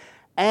needs.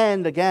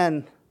 And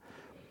again,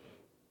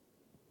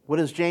 what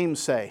does James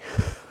say,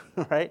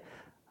 right?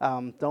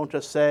 Don't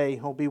just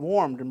say, be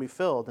warmed and be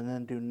filled, and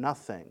then do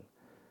nothing.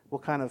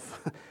 What kind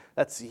of,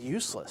 that's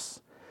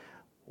useless.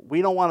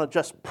 We don't want to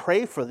just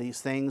pray for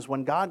these things.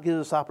 When God gives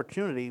us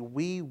opportunity,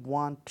 we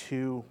want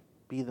to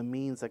be the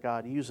means that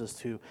God uses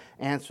to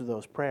answer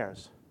those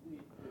prayers. The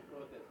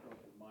thought that comes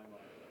to my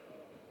mind,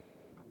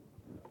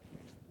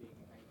 being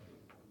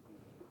anxious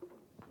and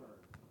being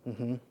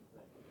concerned.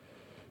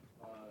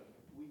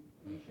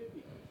 We should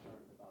be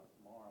concerned about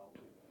tomorrow,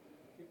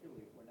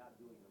 particularly if we're not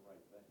doing the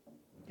right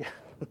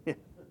thing.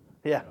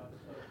 Yeah.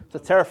 It's a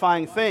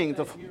terrifying thing.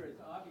 Here is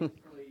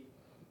obviously,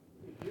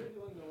 if you're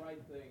doing the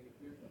right thing, if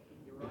you're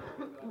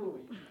honoring God the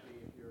way you should be,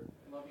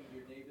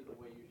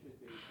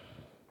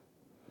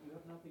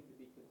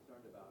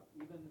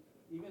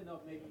 even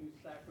though maybe you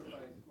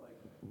sacrifice, like,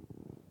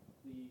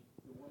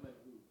 the woman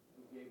who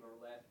gave her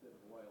last bit of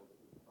oil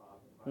to the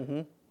prophet,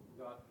 right?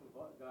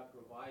 God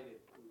provided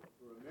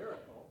through a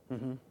miracle,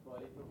 but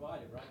he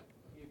provided, right?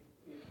 If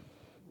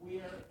we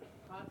are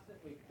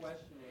constantly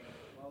questioning,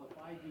 well, if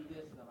I do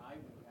this, then I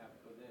won't have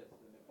for this,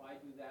 and if I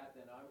do that,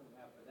 then I won't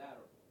have for that,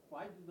 or if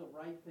I do the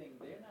right thing,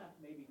 they're not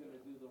maybe going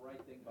to do the right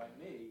thing by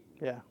me.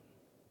 Yeah.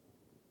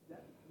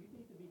 That, you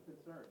need to be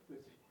concerned,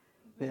 because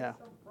Yeah.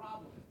 there's some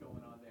problems going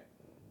on there.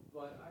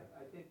 But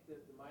I think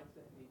that the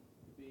mindset needs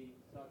to be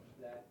such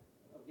that,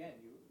 again,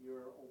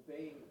 you're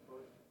obeying the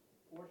first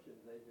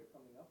portions as you're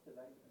coming up to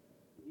that.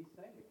 He's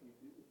saying if you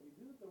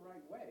do it the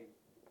right way,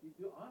 if you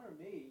do honor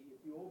me,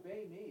 if you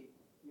obey me,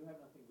 you have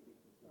nothing to be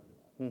concerned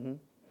about.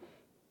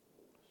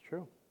 It's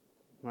true,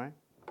 right?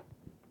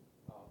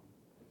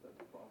 It's a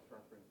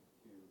cross-reference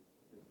to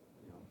this,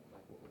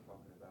 like what we're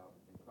talking about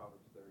in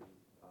Proverbs 30.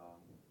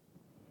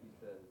 He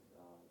says,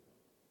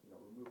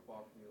 remove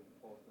far from you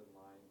falsehood and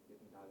lying,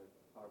 give me neither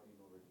poverty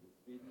nor riches.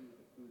 Feed me with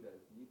the food that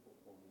is needful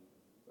for me,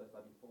 lest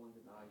I be full and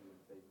deny you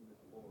and say, who is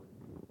the Lord?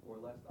 Or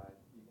lest I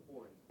be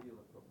poor and steal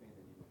in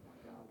profanity with my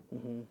God.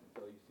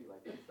 So you see,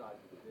 like, two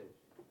sides of the ditch.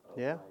 Of,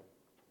 Yeah.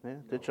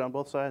 Ditch on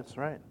both sides,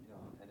 right?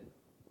 And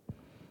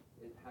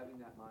it's having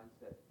that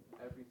mindset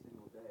every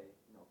single day,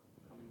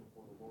 coming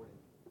before the Lord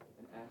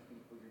and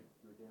asking for your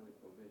daily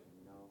provision,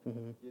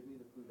 Give me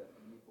the food that's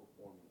needful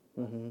for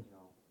me.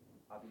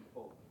 I'll be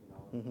full, and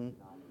not you.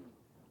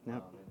 Yep. And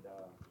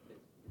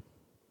it's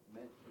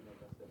meant to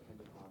make us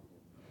dependent on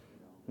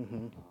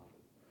Him,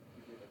 to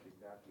give us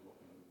exactly what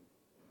we need,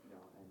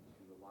 and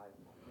to rely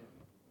upon Him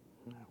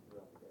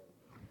throughout the day.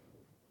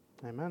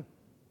 Amen.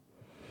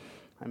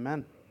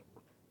 Amen.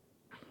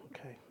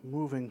 Okay,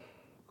 moving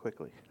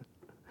quickly.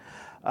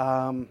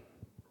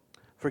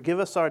 Forgive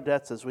us our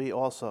debts as we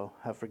also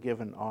have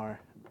forgiven our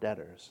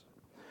debtors.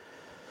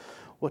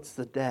 What's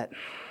the debt?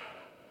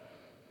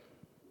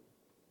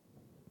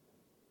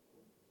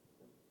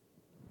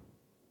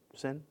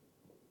 Sin?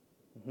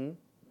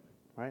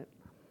 Right?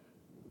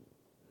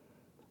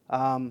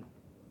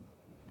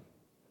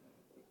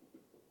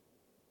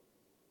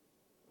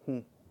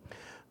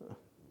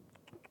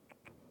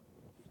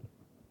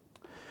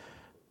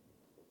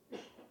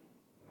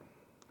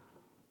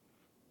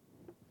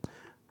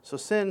 So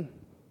sin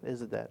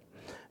is a debt.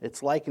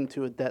 It's likened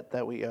to a debt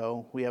that we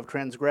owe. We have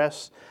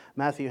transgressed.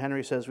 Matthew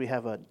Henry says we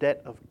have a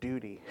debt of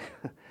duty,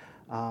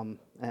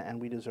 and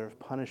we deserve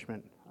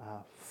punishment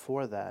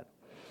for that.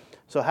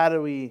 So how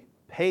do we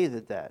pay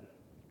the debt?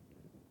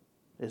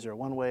 Is there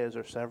one way? Is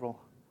there several?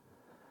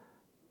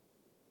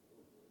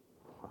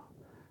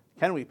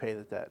 Can we pay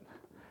the debt?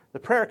 The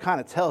prayer kind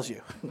of tells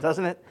you,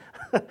 doesn't it?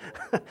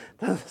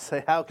 Doesn't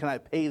say, how can I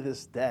pay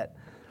this debt?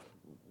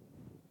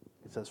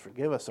 It says,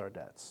 forgive us our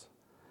debts.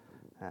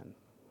 And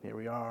here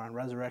we are on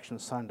Resurrection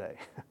Sunday.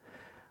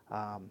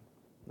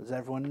 Does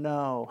everyone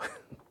know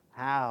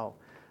how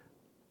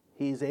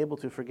He's able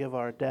to forgive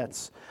our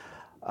debts?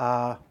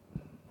 I'm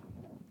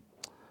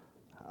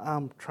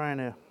trying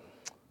to...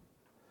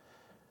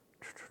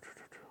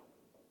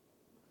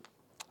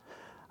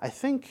 I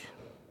think,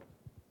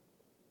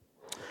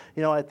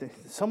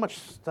 so much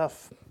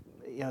stuff,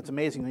 it's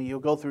amazing. You'll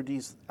go through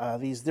these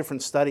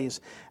different studies,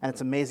 and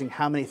it's amazing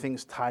how many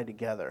things tie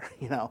together,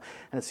 and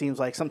it seems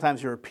like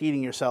sometimes you're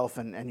repeating yourself,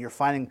 and you're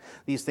finding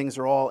these things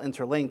are all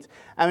interlinked.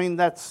 I mean,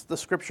 the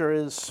Scripture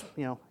is,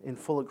 in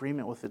full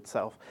agreement with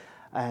itself.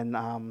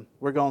 And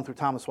we're going through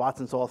Thomas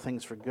Watson's All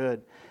Things for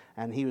Good,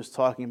 and he was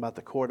talking about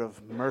the court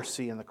of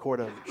mercy and the court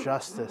of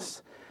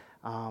justice.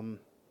 And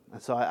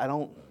so I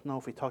don't know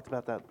if we talked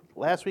about that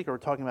last week or we're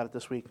talking about it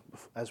this week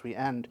as we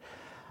end.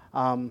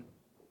 And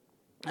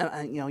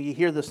you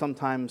hear this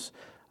sometimes,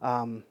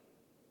 you're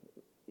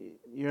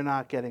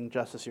not getting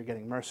justice, you're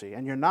getting mercy.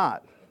 And you're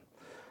not.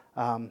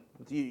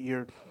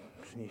 You're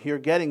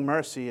getting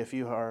mercy if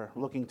you are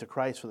looking to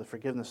Christ for the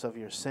forgiveness of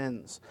your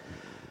sins.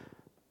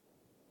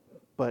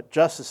 But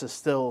justice is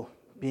still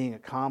being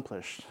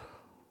accomplished,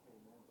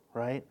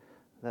 right?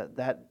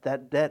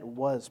 That debt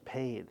was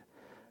paid,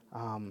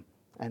 and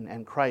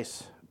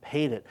Christ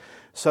paid it.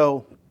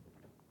 So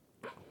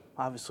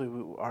obviously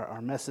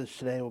our message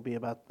today will be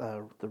about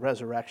the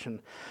resurrection.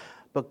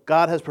 But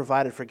God has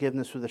provided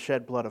forgiveness through the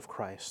shed blood of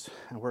Christ,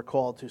 and we're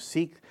called to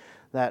seek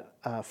that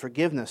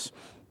forgiveness.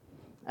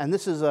 And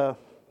this is a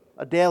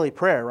daily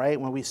prayer,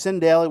 right? When we sin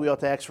daily, we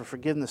ought to ask for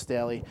forgiveness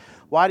daily.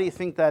 Why do you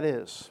think that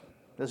is?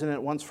 Isn't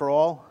it once for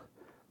all?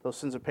 Those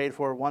sins are paid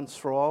for once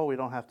for all. We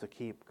don't have to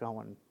keep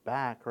going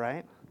back,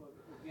 right? Well,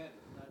 again,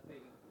 it's not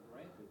taking for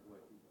granted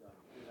what He's done.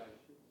 Should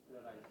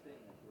I sin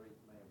that grace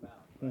may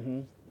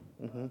abound?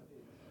 Right?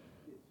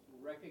 It's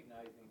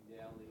recognizing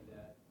daily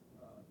that,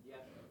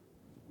 yes,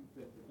 you've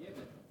been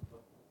forgiven,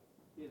 but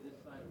here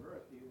this side of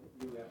earth, you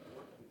have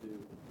work to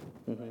do,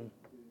 right?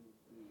 To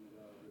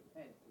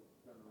repent, to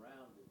turn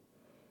around.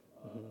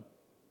 And,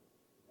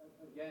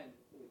 again,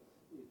 it's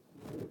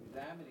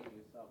examining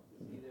yourself to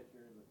see that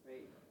you're in the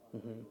faith on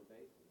a regular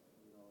basis,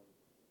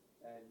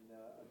 and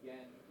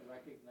again,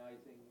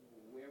 recognizing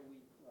where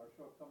our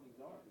shortcomings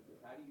are, because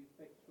how do you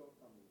fix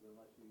shortcomings?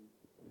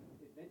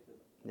 admit to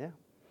them.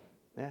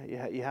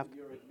 Yeah, you have to.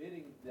 You're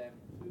admitting them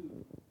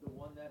to the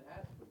one that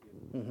has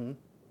forgiven.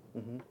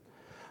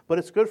 But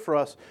it's good for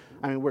us.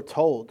 I mean, we're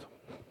told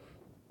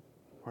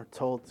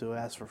to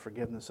ask for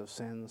forgiveness of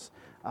sins.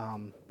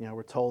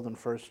 We're told in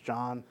 1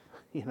 John,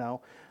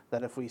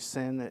 that if we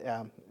sin,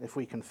 if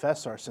we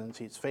confess our sins,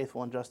 He's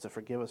faithful and just to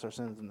forgive us our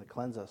sins and to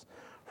cleanse us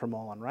from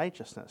all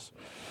unrighteousness.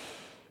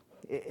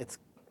 It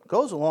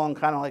goes along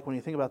kind of like when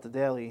you think about the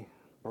daily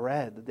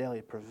bread, the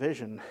daily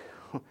provision.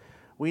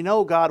 We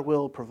know God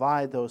will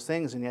provide those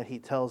things, and yet He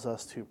tells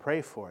us to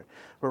pray for it.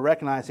 We're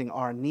recognizing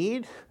our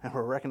need, and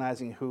we're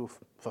recognizing who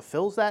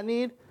fulfills that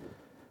need,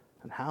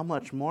 and how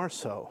much more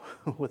so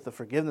with the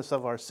forgiveness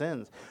of our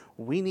sins.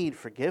 We need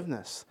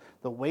forgiveness.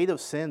 The weight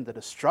of sin, the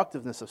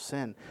destructiveness of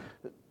sin,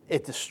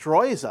 it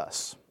destroys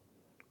us,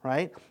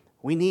 right?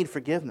 We need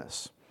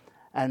forgiveness.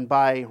 And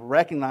by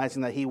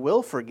recognizing that He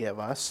will forgive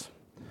us,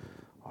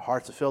 our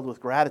hearts are filled with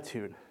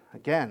gratitude.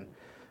 Again,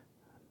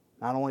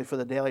 not only for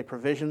the daily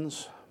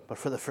provisions, but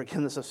for the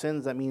forgiveness of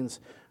sins. That means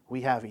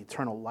we have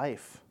eternal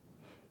life.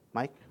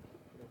 Mike?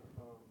 I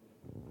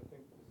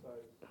think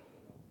besides,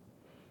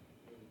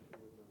 needing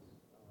forgiveness,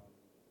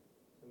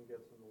 sin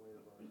gets in the way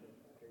of our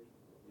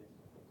sanctification.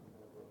 It's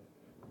kind of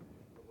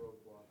a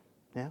roadblock.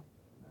 Yeah.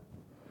 And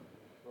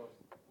for us,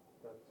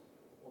 that's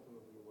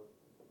ultimately what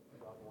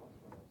God wants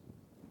from us,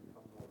 to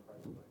become more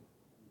Christ-like.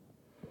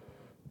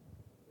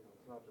 So,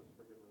 it's not just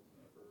forgiveness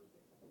for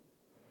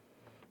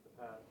the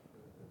past,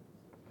 but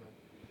it's meant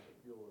to be to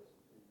fuel us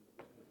to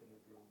continue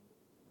being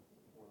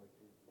more like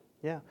Jesus.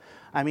 Yeah.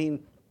 I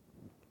mean,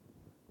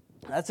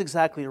 that's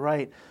exactly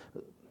right.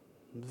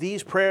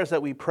 These prayers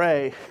that we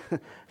pray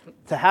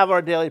to have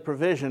our daily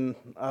provision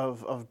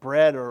of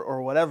bread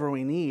or whatever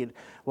we need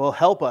will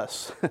help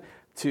us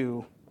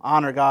to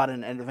honor God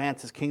and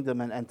advance His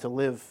kingdom and to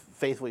live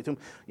faithfully to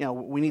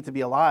Him. We need to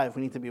be alive.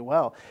 We need to be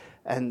well.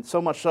 And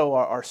so much so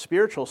our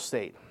spiritual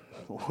state.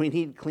 We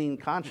need clean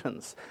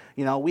conscience.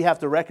 We have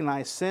to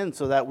recognize sin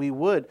so that we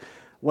would,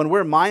 when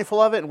we're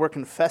mindful of it and we're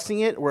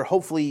confessing it, we're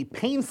hopefully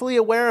painfully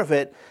aware of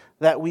it,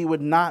 that we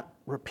would not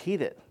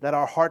repeat it, that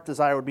our heart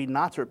desire would be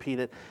not to repeat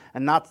it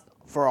and not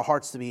for our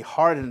hearts to be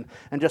hardened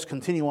and just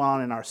continue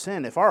on in our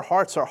sin. If our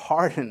hearts are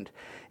hardened,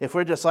 if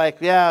we're just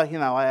like,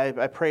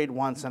 I prayed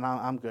once and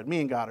I'm good, me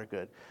and God are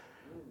good,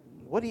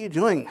 what are you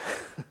doing?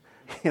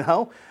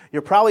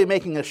 You're probably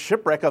making a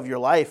shipwreck of your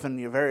life and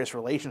your various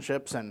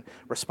relationships and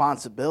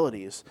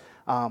responsibilities.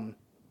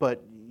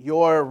 But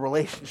your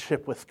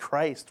relationship with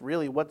Christ,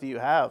 really, what do you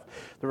have?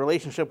 The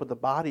relationship with the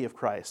body of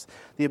Christ.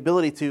 The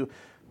ability to,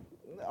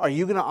 are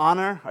you going to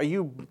honor, are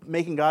you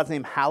making God's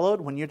name hallowed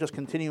when you're just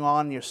continuing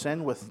on in your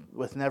sin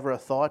with never a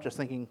thought, just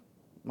thinking,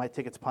 my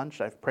ticket's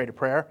punched, I've prayed a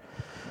prayer?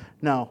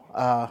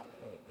 No,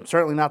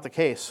 certainly not the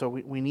case. So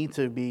we need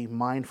to be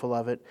mindful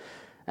of it.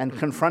 And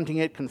confronting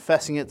it,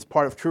 confessing it, is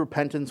part of true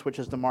repentance, which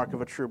is the mark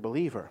of a true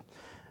believer.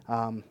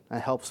 It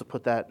helps to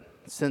put that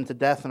sin to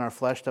death in our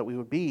flesh, that we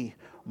would be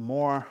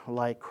more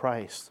like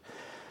Christ.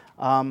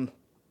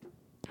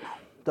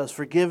 Does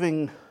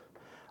forgiving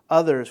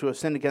others who have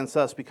sinned against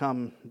us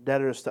become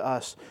debtors to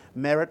us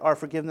merit our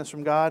forgiveness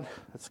from God?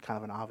 That's kind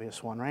of an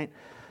obvious one, right?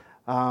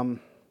 Talking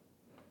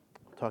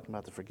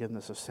about the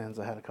forgiveness of sins,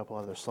 I had a couple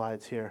other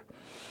slides here.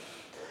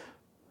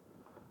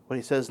 What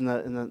he says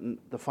in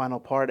the final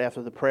part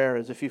after the prayer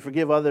is, if you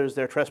forgive others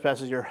their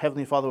trespasses, your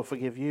heavenly Father will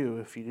forgive you.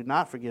 If you do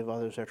not forgive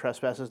others their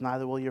trespasses,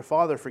 neither will your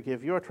Father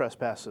forgive your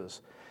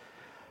trespasses.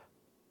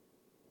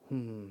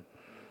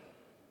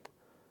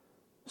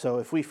 So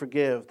if we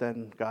forgive,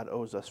 then God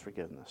owes us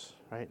forgiveness,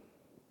 right?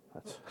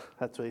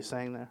 That's what he's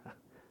saying there.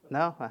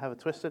 No? I have it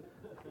twisted?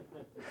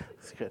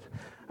 That's good.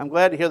 I'm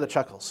glad to hear the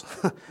chuckles.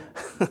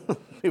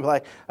 People are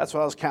like, that's what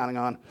I was counting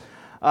on.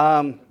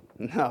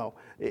 No.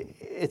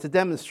 It's a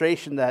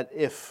demonstration that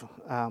if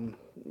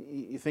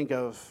you think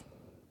of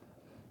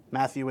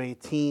Matthew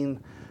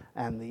 18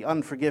 and the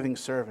unforgiving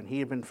servant, he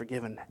had been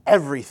forgiven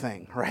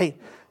everything, right?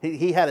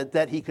 He had a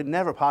debt he could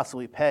never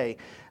possibly pay,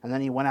 and then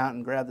he went out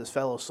and grabbed his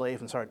fellow slave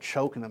and started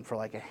choking him for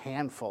like a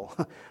handful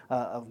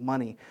of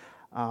money.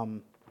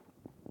 And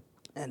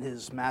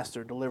his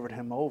master delivered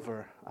him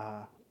over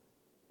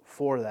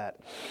for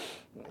that.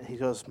 He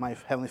goes, my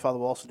heavenly Father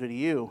will also do to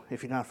you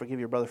if you do not forgive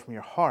your brother from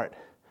your heart.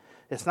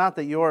 It's not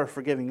that your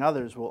forgiving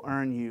others will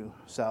earn you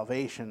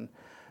salvation,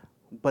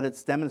 but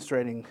it's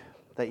demonstrating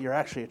that you're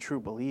actually a true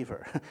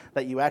believer,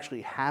 that you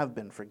actually have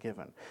been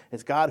forgiven.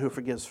 It's God who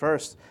forgives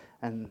first,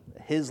 and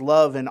His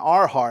love in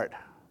our heart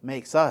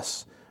makes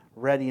us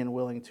ready and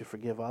willing to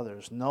forgive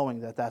others, knowing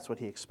that that's what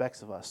He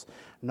expects of us,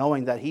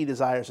 knowing that He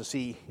desires to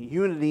see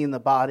unity in the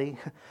body,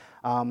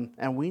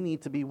 and we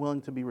need to be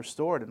willing to be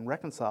restored and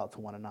reconciled to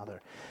one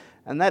another.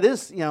 And that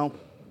is,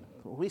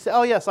 we say,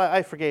 oh yes,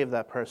 I forgave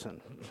that person.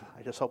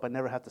 I just hope I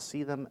never have to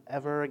see them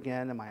ever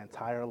again in my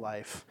entire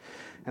life.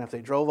 And if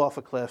they drove off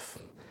a cliff,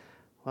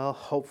 well,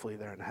 hopefully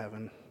they're in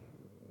heaven,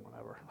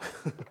 whatever,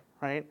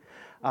 right?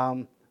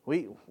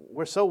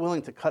 We're so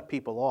willing to cut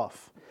people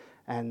off,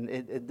 and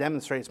it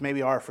demonstrates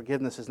maybe our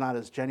forgiveness is not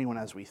as genuine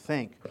as we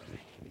think.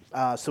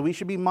 So we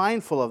should be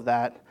mindful of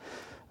that.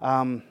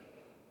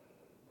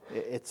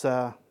 It's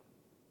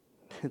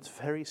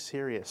very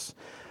serious.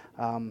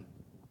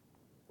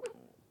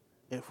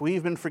 If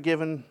we've been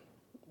forgiven,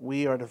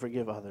 we are to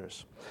forgive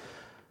others.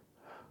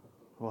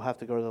 We'll have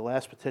to go to the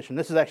last petition.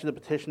 This is actually the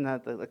petition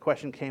that the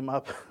question came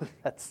up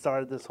that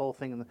started this whole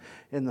thing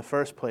in the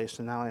first place,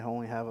 and now I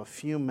only have a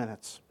few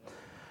minutes,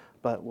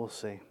 but we'll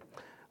see.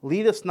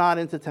 Lead us not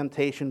into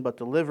temptation, but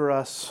deliver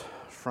us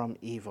from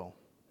evil.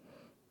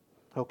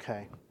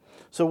 Okay,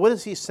 so what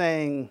is he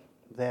saying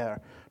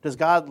there? Does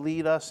God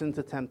lead us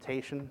into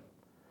temptation?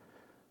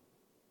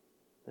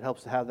 It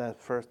helps to have that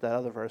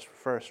other verse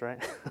first,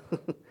 right?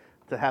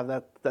 To have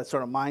that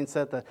sort of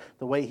mindset,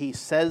 the way he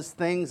says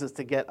things is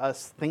to get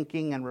us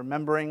thinking and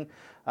remembering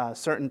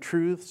certain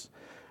truths,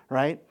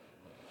 right?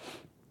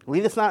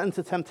 Lead us not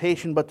into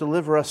temptation, but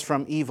deliver us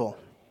from evil.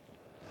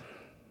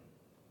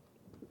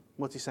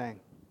 What's he saying?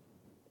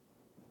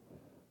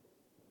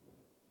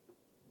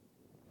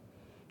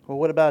 Well,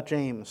 what about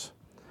James?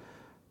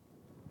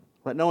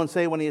 Let no one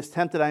say when he is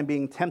tempted, I am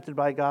being tempted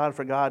by God,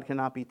 for God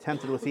cannot be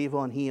tempted with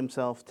evil, and he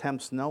himself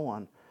tempts no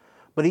one.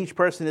 But each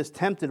person is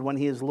tempted when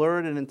he is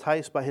lured and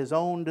enticed by his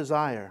own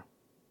desire.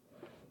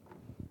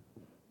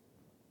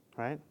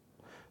 Right?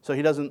 So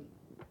he doesn't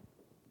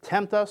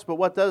tempt us, but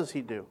what does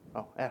he do?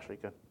 Oh, Ashley,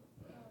 good.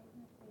 He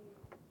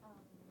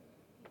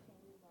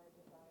changes our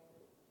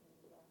desires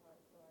to our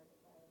hearts or our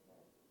desires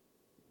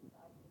or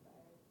God's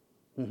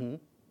desires.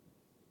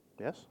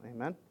 Yes,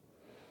 amen.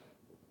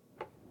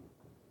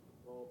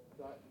 Well,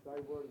 thy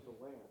word is a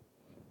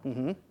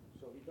lamp.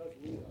 So he does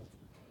lead us.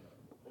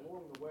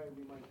 Along the way,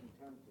 we might be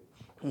tempted.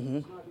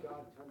 It's not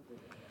God tempting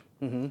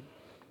us.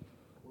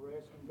 We're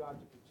asking God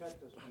to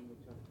protect us from the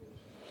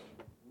temptation,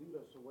 lead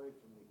us away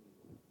from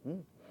the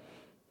evil.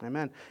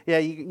 Amen. Yeah,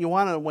 you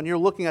want to, when you're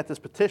looking at this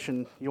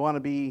petition, you want to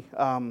be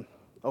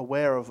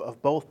aware of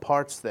both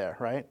parts there,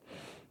 right?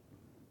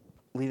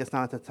 Lead us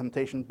not into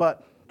temptation,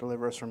 but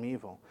deliver us from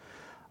evil.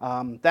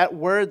 That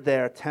word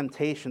there,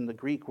 temptation, the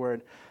Greek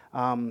word,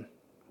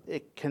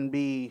 it can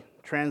be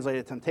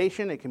translated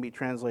temptation. It can be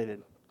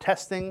translated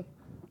testing,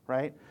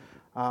 right?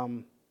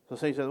 So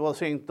he says, well,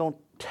 saying, don't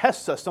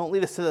test us, don't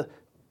lead us to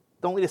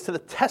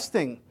the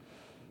testing.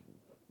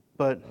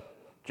 But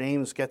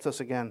James gets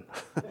us again.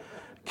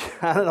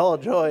 Count it all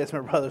joyous, my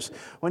brothers,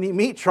 when you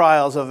meet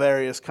trials of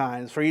various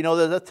kinds. For you know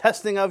that the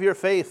testing of your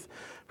faith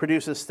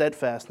produces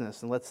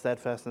steadfastness, and let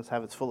steadfastness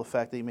have its full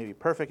effect, that you may be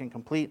perfect and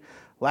complete,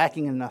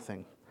 lacking in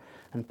nothing.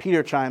 And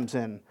Peter chimes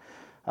in,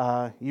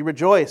 you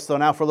rejoice, though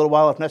now for a little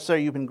while, if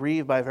necessary, you've been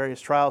grieved by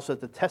various trials, so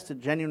that the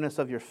tested genuineness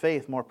of your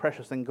faith, more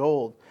precious than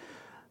gold,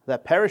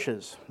 that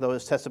perishes, though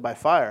is tested by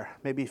fire,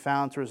 may be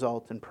found to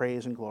result in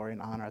praise and glory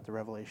and honor at the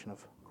revelation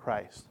of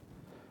Christ.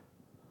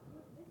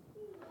 This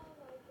seems more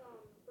like,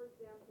 for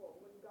example,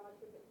 when God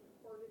said that he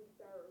hardened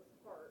Pharaoh's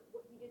heart,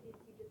 what he did is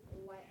he just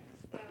let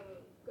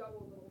Pharaoh go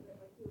a little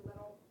bit, like he let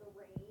off the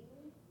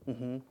reins of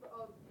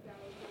Pharaoh's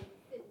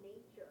sin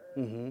nature.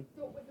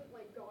 So it wasn't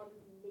like God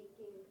was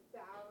making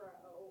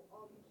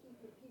Pharaoh keep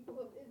the people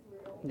of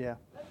Israel.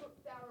 Yeah. That's what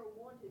Pharaoh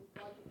wanted,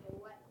 God just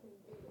let him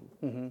do it.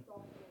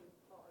 Soften his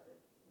heart.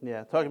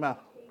 Yeah, talking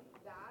about... Take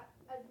that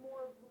as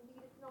more of lead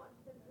us not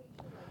into temptation,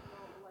 like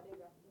not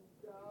letting us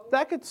go.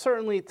 That could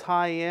certainly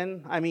tie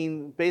in. I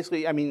mean,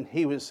 basically,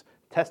 he was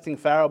testing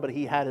Pharaoh, but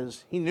he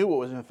knew what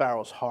was in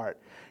Pharaoh's heart.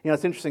 You know,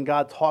 it's interesting,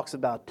 God talks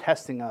about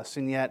testing us,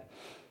 and yet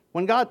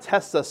when God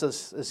tests us,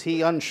 is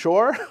he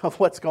unsure of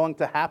what's going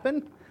to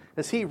happen?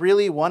 Is he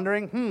really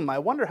wondering, I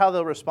wonder how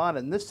they'll respond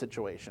in this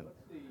situation? What's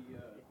the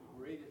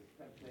greatest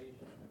temptation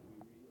that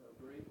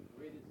we read,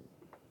 greatest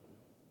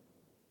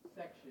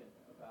section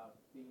about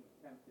being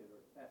tempted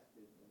or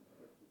tested in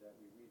Scripture that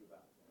we read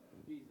about?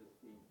 Jesus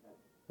being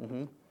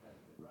tempted.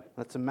 Right?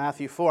 That's in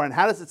Matthew 4. And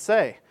how does it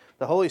say?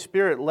 The Holy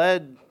Spirit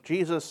led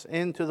Jesus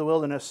into the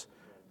wilderness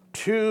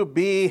to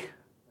be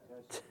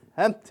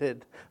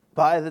tempted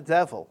by the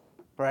devil,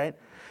 right?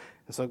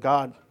 And so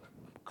God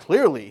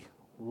clearly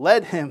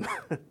led him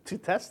to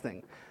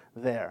testing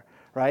there,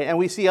 right? And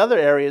we see other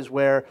areas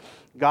where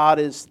God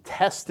is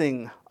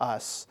testing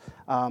us.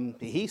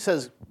 He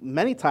says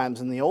many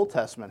times in the Old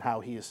Testament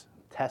how he is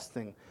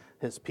testing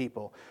his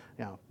people.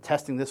 You know,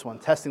 testing this one,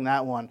 testing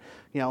that one.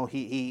 You know,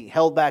 he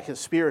held back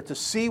his spirit to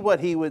see what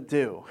he would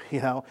do.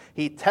 You know,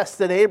 he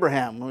tested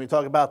Abraham when we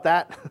talk about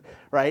that,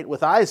 right,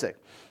 with Isaac.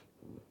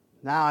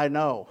 Now I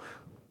know.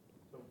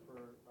 So for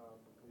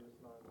lead us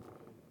not into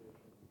temptation,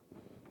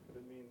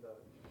 could it mean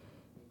that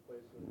in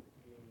place of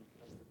being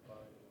tempted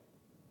by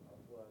our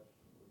flesh,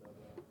 the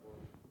devil,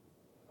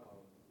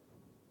 or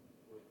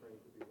we're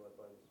praying to be led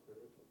by the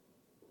Spirit?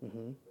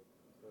 Mm-hmm.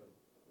 Instead of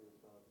lead us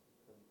not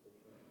into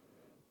temptation,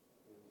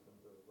 lead us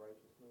into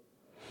righteousness.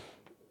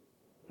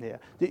 Yeah.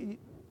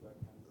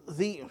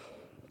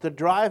 The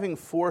driving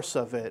force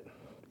of it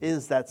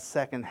is that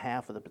second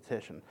half of the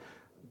petition.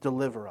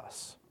 Deliver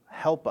us.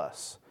 Help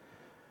us.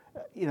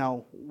 You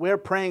know, we're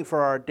praying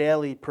for our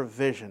daily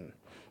provision.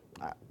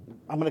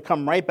 I'm going to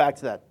come right back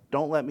to that.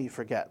 Don't let me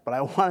forget. But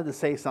I wanted to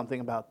say something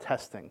about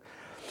testing.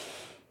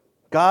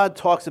 God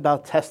talks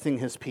about testing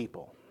his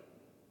people.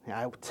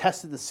 I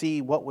tested to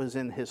see what was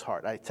in his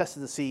heart. I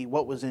tested to see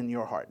what was in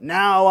your heart.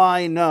 Now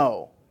I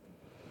know.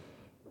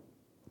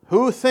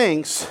 Who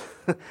thinks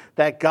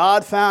that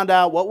God found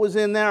out what was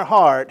in their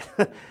heart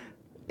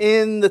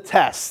in the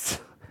test?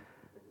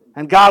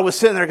 And God was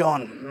sitting there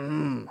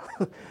going,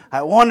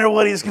 I wonder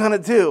what he's going to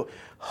do.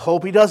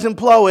 Hope he doesn't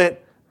blow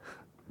it.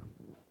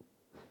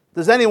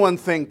 Does anyone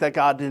think that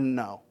God didn't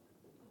know?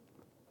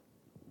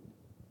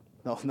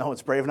 No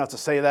one's brave enough to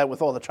say that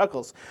with all the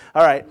chuckles.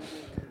 All right.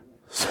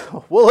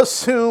 So we'll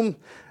assume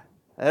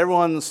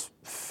everyone's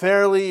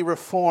fairly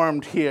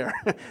reformed here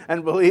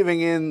and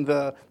believing in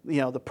the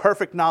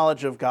perfect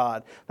knowledge of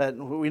God, that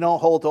we don't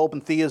hold to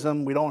open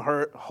theism, we don't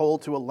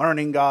hold to a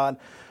learning God,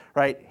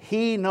 right?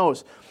 He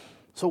knows.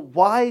 So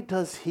why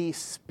does he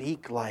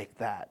speak like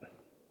that?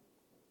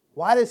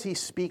 Why does he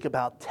speak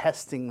about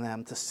testing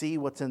them to see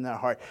what's in their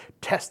heart,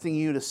 testing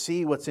you to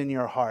see what's in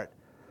your heart?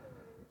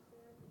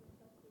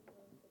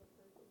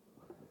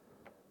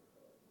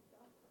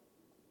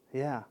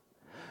 Yeah.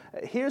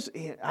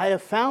 I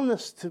have found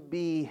this to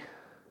be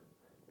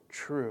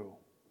true.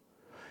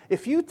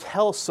 If you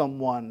tell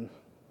someone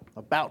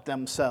about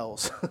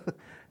themselves,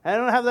 I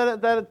don't have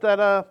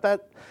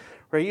that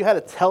where you had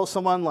to tell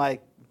someone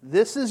like,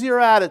 this is your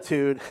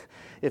attitude.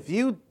 If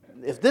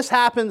this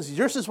happens,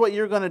 this is what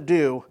you're going to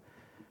do.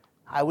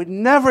 I would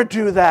never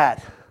do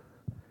that.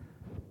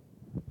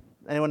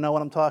 Anyone know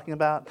what I'm talking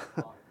about?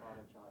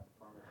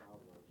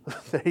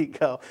 There you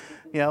go.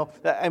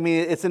 I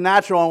mean, it's a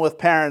natural one with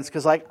parents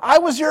because, like, I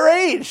was your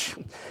age,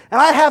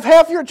 and I have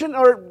half your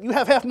or you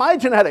have half my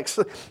genetics.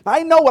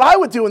 I know what I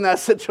would do in that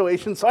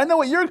situation, so I know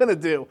what you're going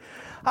to do.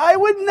 I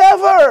would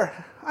never.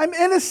 I'm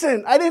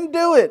innocent. I didn't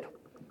do it.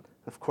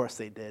 Of course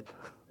they did.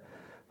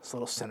 Those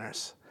little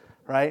sinners,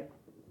 right?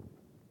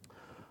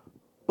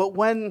 But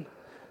when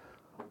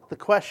the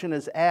question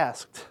is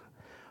asked,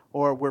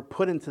 or we're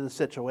put into the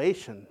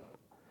situation,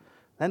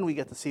 then we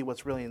get to see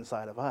what's really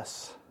inside of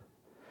us.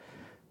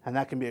 And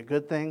that can be a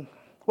good thing.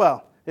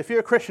 Well, if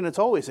you're a Christian, it's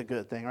always a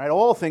good thing, right?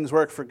 All things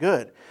work for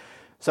good.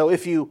 So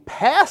if you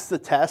pass the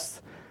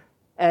test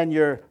and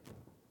your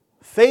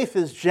faith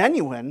is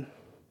genuine,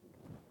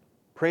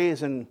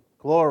 praise and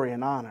glory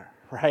and honor,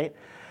 right?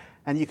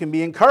 And you can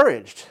be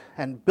encouraged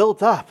and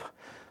built up.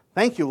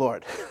 Thank you,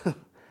 Lord.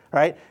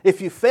 Right? If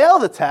you fail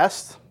the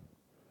test,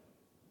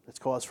 it's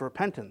cause for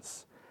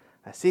repentance.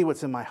 I see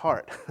what's in my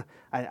heart.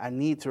 I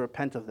need to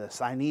repent of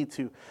this. I need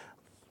to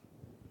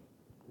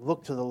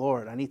look to the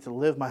Lord. I need to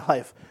live my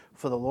life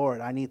for the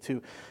Lord. I need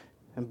to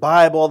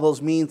imbibe all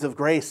those means of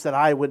grace that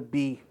I would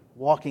be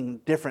walking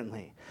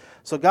differently.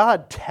 So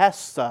God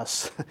tests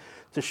us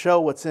to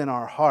show what's in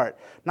our heart,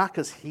 not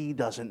because he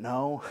doesn't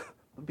know,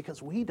 but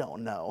because we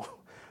don't know.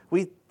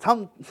 We're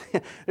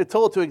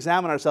told to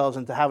examine ourselves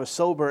and to have a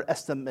sober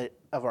estimate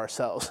of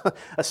ourselves,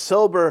 a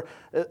sober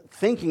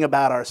thinking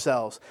about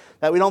ourselves,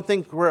 that we don't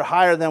think we're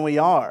higher than we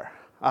are.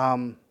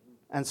 And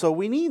so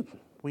we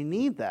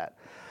need that.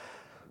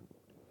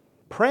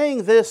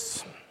 Praying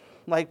this,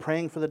 like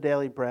praying for the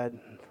daily bread,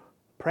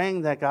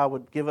 praying that God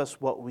would give us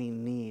what we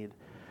need.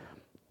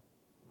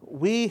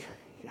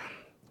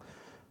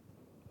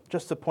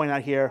 Just to point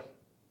out here,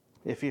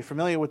 if you're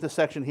familiar with this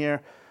section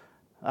here,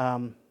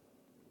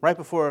 right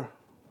before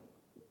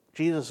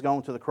Jesus is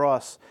going to the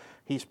cross,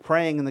 he's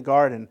praying in the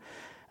garden,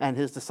 and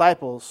his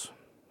disciples,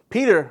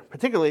 Peter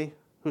particularly,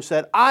 who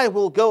said, I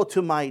will go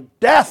to my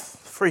death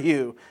for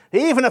you,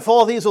 even if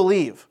all these will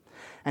leave.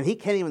 And he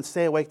can't even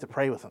stay awake to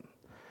pray with them,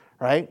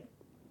 right?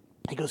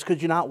 He goes,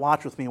 could you not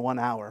watch with me 1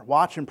 hour?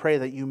 Watch and pray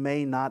that you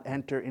may not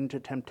enter into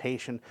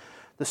temptation.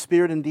 The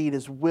spirit indeed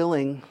is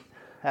willing,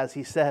 as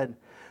he said,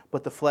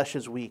 but the flesh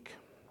is weak,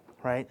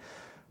 right?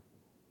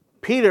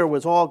 Peter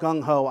was all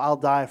gung-ho, I'll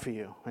die for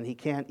you, and he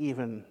can't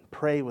even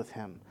pray with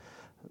him.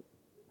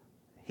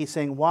 He's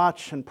saying,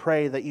 watch and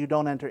pray that you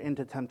don't enter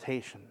into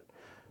temptation.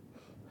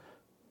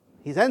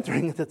 He's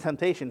entering into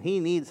temptation. He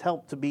needs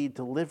help to be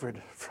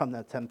delivered from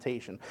that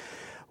temptation.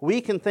 We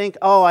can think,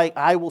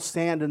 I will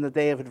stand in the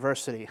day of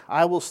adversity.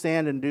 I will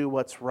stand and do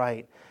what's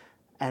right.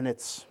 And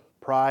it's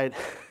pride,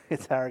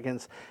 it's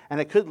arrogance,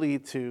 and it could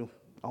lead to,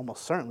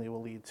 almost certainly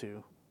will lead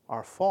to,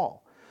 our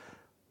fall.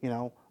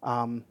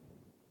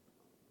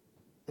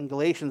 In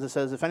Galatians it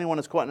says, if anyone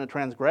is caught in a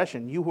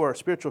transgression, you who are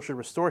spiritual should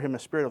restore him a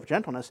spirit of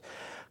gentleness.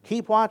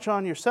 Keep watch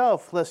on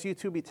yourself, lest you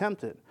too be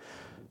tempted.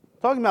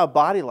 Talking about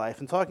body life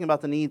and talking about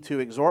the need to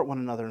exhort one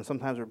another and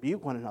sometimes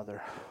rebuke one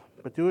another,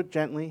 but do it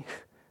gently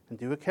and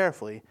do it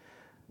carefully,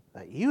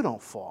 that you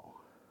don't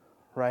fall,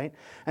 right?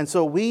 And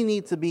so we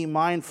need to be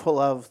mindful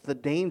of the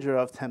danger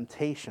of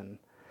temptation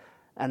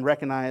and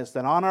recognize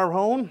that on our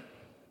own,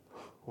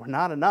 we're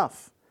not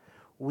enough.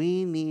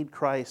 We need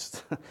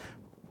Christ.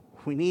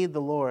 We need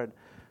the Lord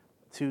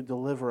to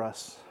deliver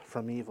us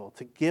from evil,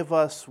 to give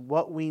us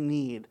what we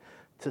need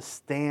to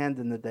stand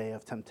in the day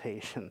of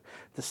temptation,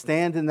 to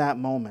stand in that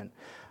moment.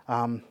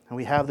 And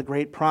we have the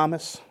great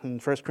promise in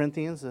 1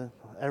 Corinthians.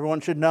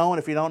 Everyone should know, and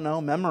if you don't know,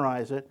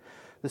 memorize it.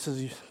 This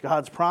is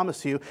God's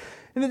promise to you.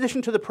 In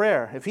addition to the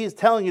prayer, if he's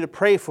telling you to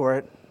pray for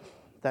it,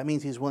 that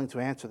means he's willing to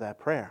answer that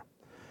prayer.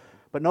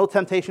 But no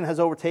temptation has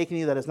overtaken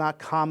you that is not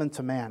common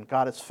to man.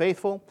 God is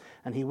faithful,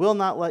 and he will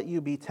not let you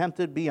be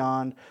tempted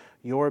beyond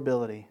your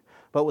ability.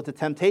 But with the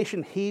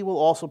temptation, he will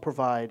also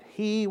provide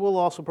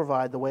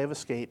the way of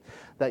escape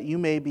that you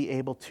may be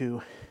able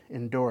to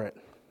endure it.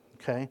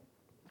 Okay?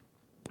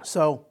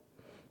 So,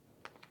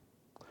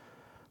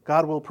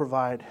 God will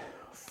provide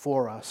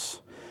for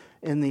us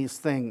in these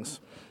things.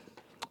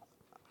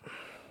 I'm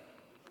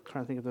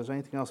trying to think if there's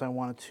anything else I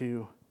wanted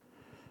to.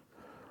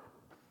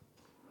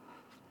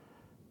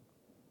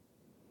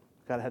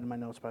 Got ahead of my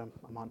notes, but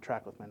I'm on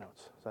track with my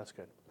notes, so that's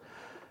good.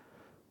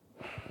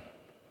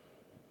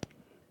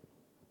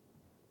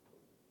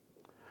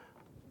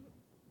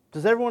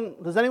 Does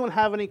anyone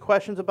have any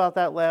questions about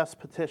that last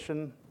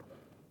petition?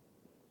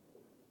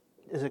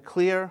 Is it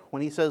clear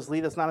when he says,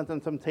 lead us not into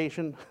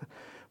temptation,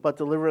 but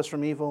deliver us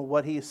from evil,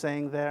 what he's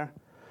saying there?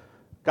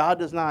 God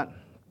does not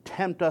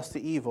tempt us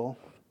to evil.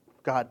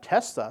 God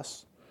tests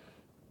us.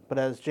 But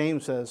as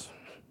James says,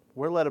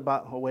 we're led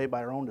away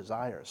by our own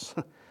desires.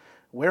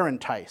 We're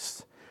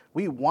enticed.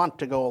 We want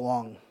to go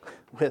along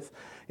with,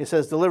 it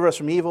says, deliver us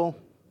from evil.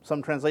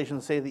 Some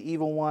translations say the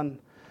evil one.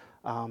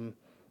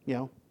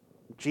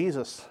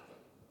 Jesus,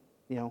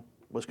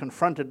 was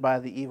confronted by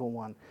the evil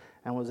one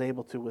and was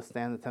able to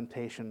withstand the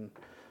temptation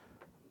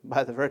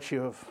by the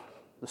virtue of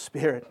the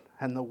Spirit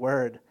and the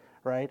Word,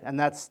 right? And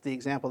that's the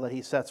example that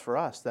he sets for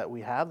us, that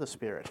we have the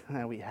Spirit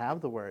and we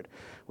have the Word.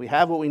 We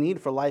have what we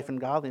need for life and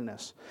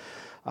godliness.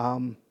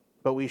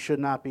 But we should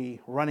not be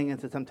running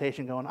into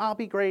temptation going, I'll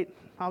be great,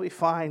 I'll be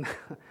fine,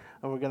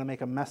 and we're going to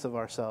make a mess of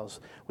ourselves.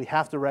 We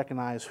have to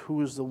recognize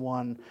who's the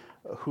one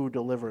who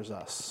delivers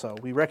us. So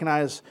we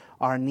recognize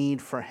our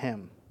need for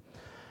him.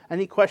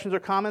 Any questions or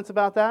comments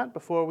about that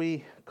before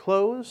we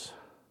close?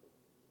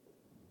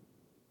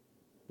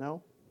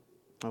 No?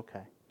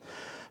 Okay.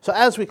 So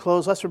as we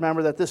close, let's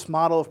remember that this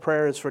model of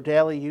prayer is for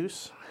daily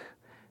use.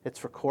 It's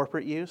for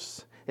corporate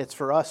use. It's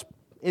for us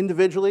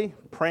individually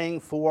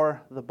praying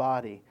for the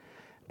body,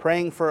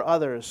 praying for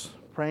others,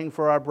 praying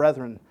for our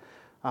brethren,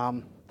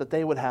 that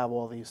they would have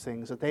all these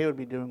things, that they would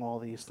be doing all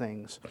these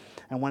things.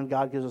 And when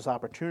God gives us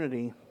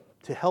opportunity,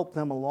 to help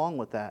them along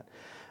with that,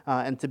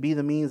 and to be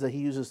the means that he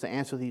uses to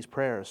answer these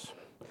prayers.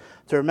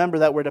 To remember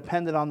that we're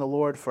dependent on the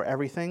Lord for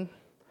everything,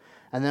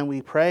 and then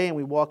we pray and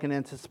we walk in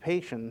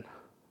anticipation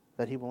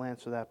that he will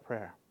answer that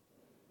prayer.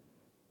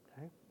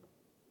 Okay?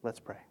 Let's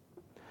pray.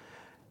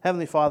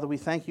 Heavenly Father, we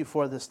thank you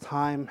for this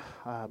time,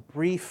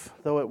 brief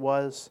though it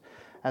was,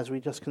 as we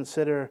just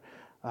consider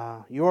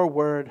your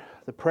word,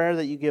 the prayer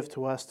that you give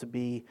to us to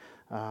be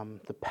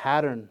the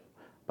pattern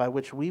by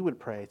which we would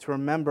pray, to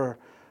remember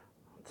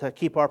to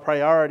keep our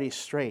priorities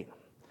straight.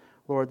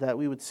 Lord, that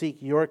we would seek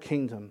your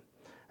kingdom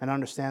and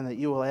understand that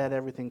you will add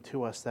everything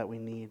to us that we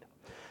need.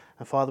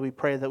 And Father, we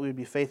pray that we would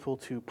be faithful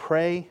to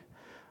pray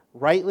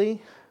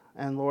rightly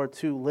and, Lord,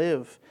 to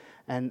live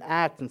and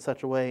act in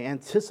such a way,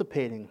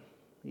 anticipating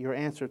your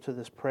answer to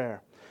this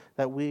prayer,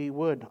 that we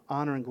would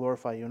honor and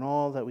glorify you in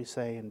all that we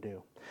say and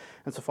do.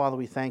 And so, Father,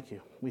 we thank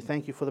you. We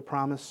thank you for the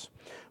promise.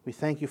 We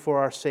thank you for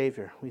our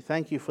Savior. We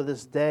thank you for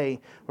this day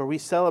where we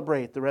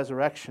celebrate the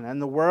resurrection, and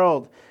the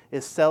world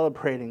is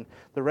celebrating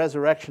the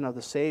resurrection of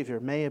the Savior.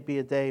 May it be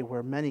a day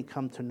where many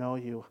come to know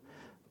you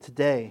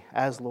today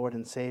as Lord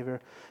and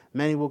Savior.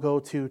 Many will go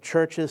to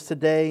churches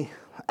today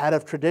out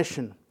of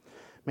tradition.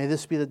 May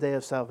this be the day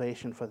of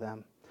salvation for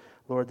them.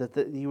 Lord,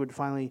 that you would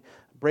finally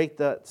break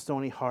that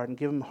stony heart and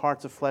give them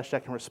hearts of flesh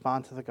that can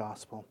respond to the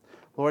gospel.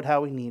 Lord,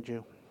 how we need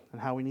you and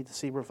how we need to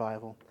see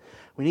revival.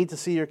 We need to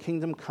see your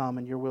kingdom come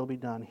and your will be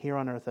done here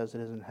on earth as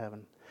it is in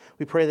heaven.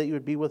 We pray that you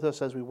would be with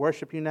us as we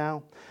worship you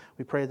now.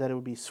 We pray that it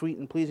would be sweet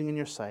and pleasing in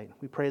your sight.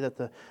 We pray that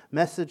the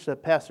message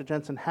that Pastor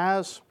Jensen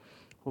has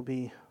will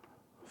be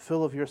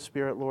full of your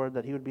Spirit, Lord,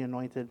 that he would be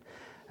anointed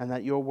and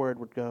that your word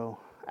would go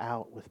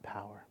out with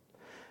power.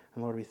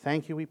 And Lord, we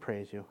thank you, we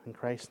praise you. In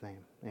Christ's name,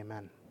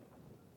 amen.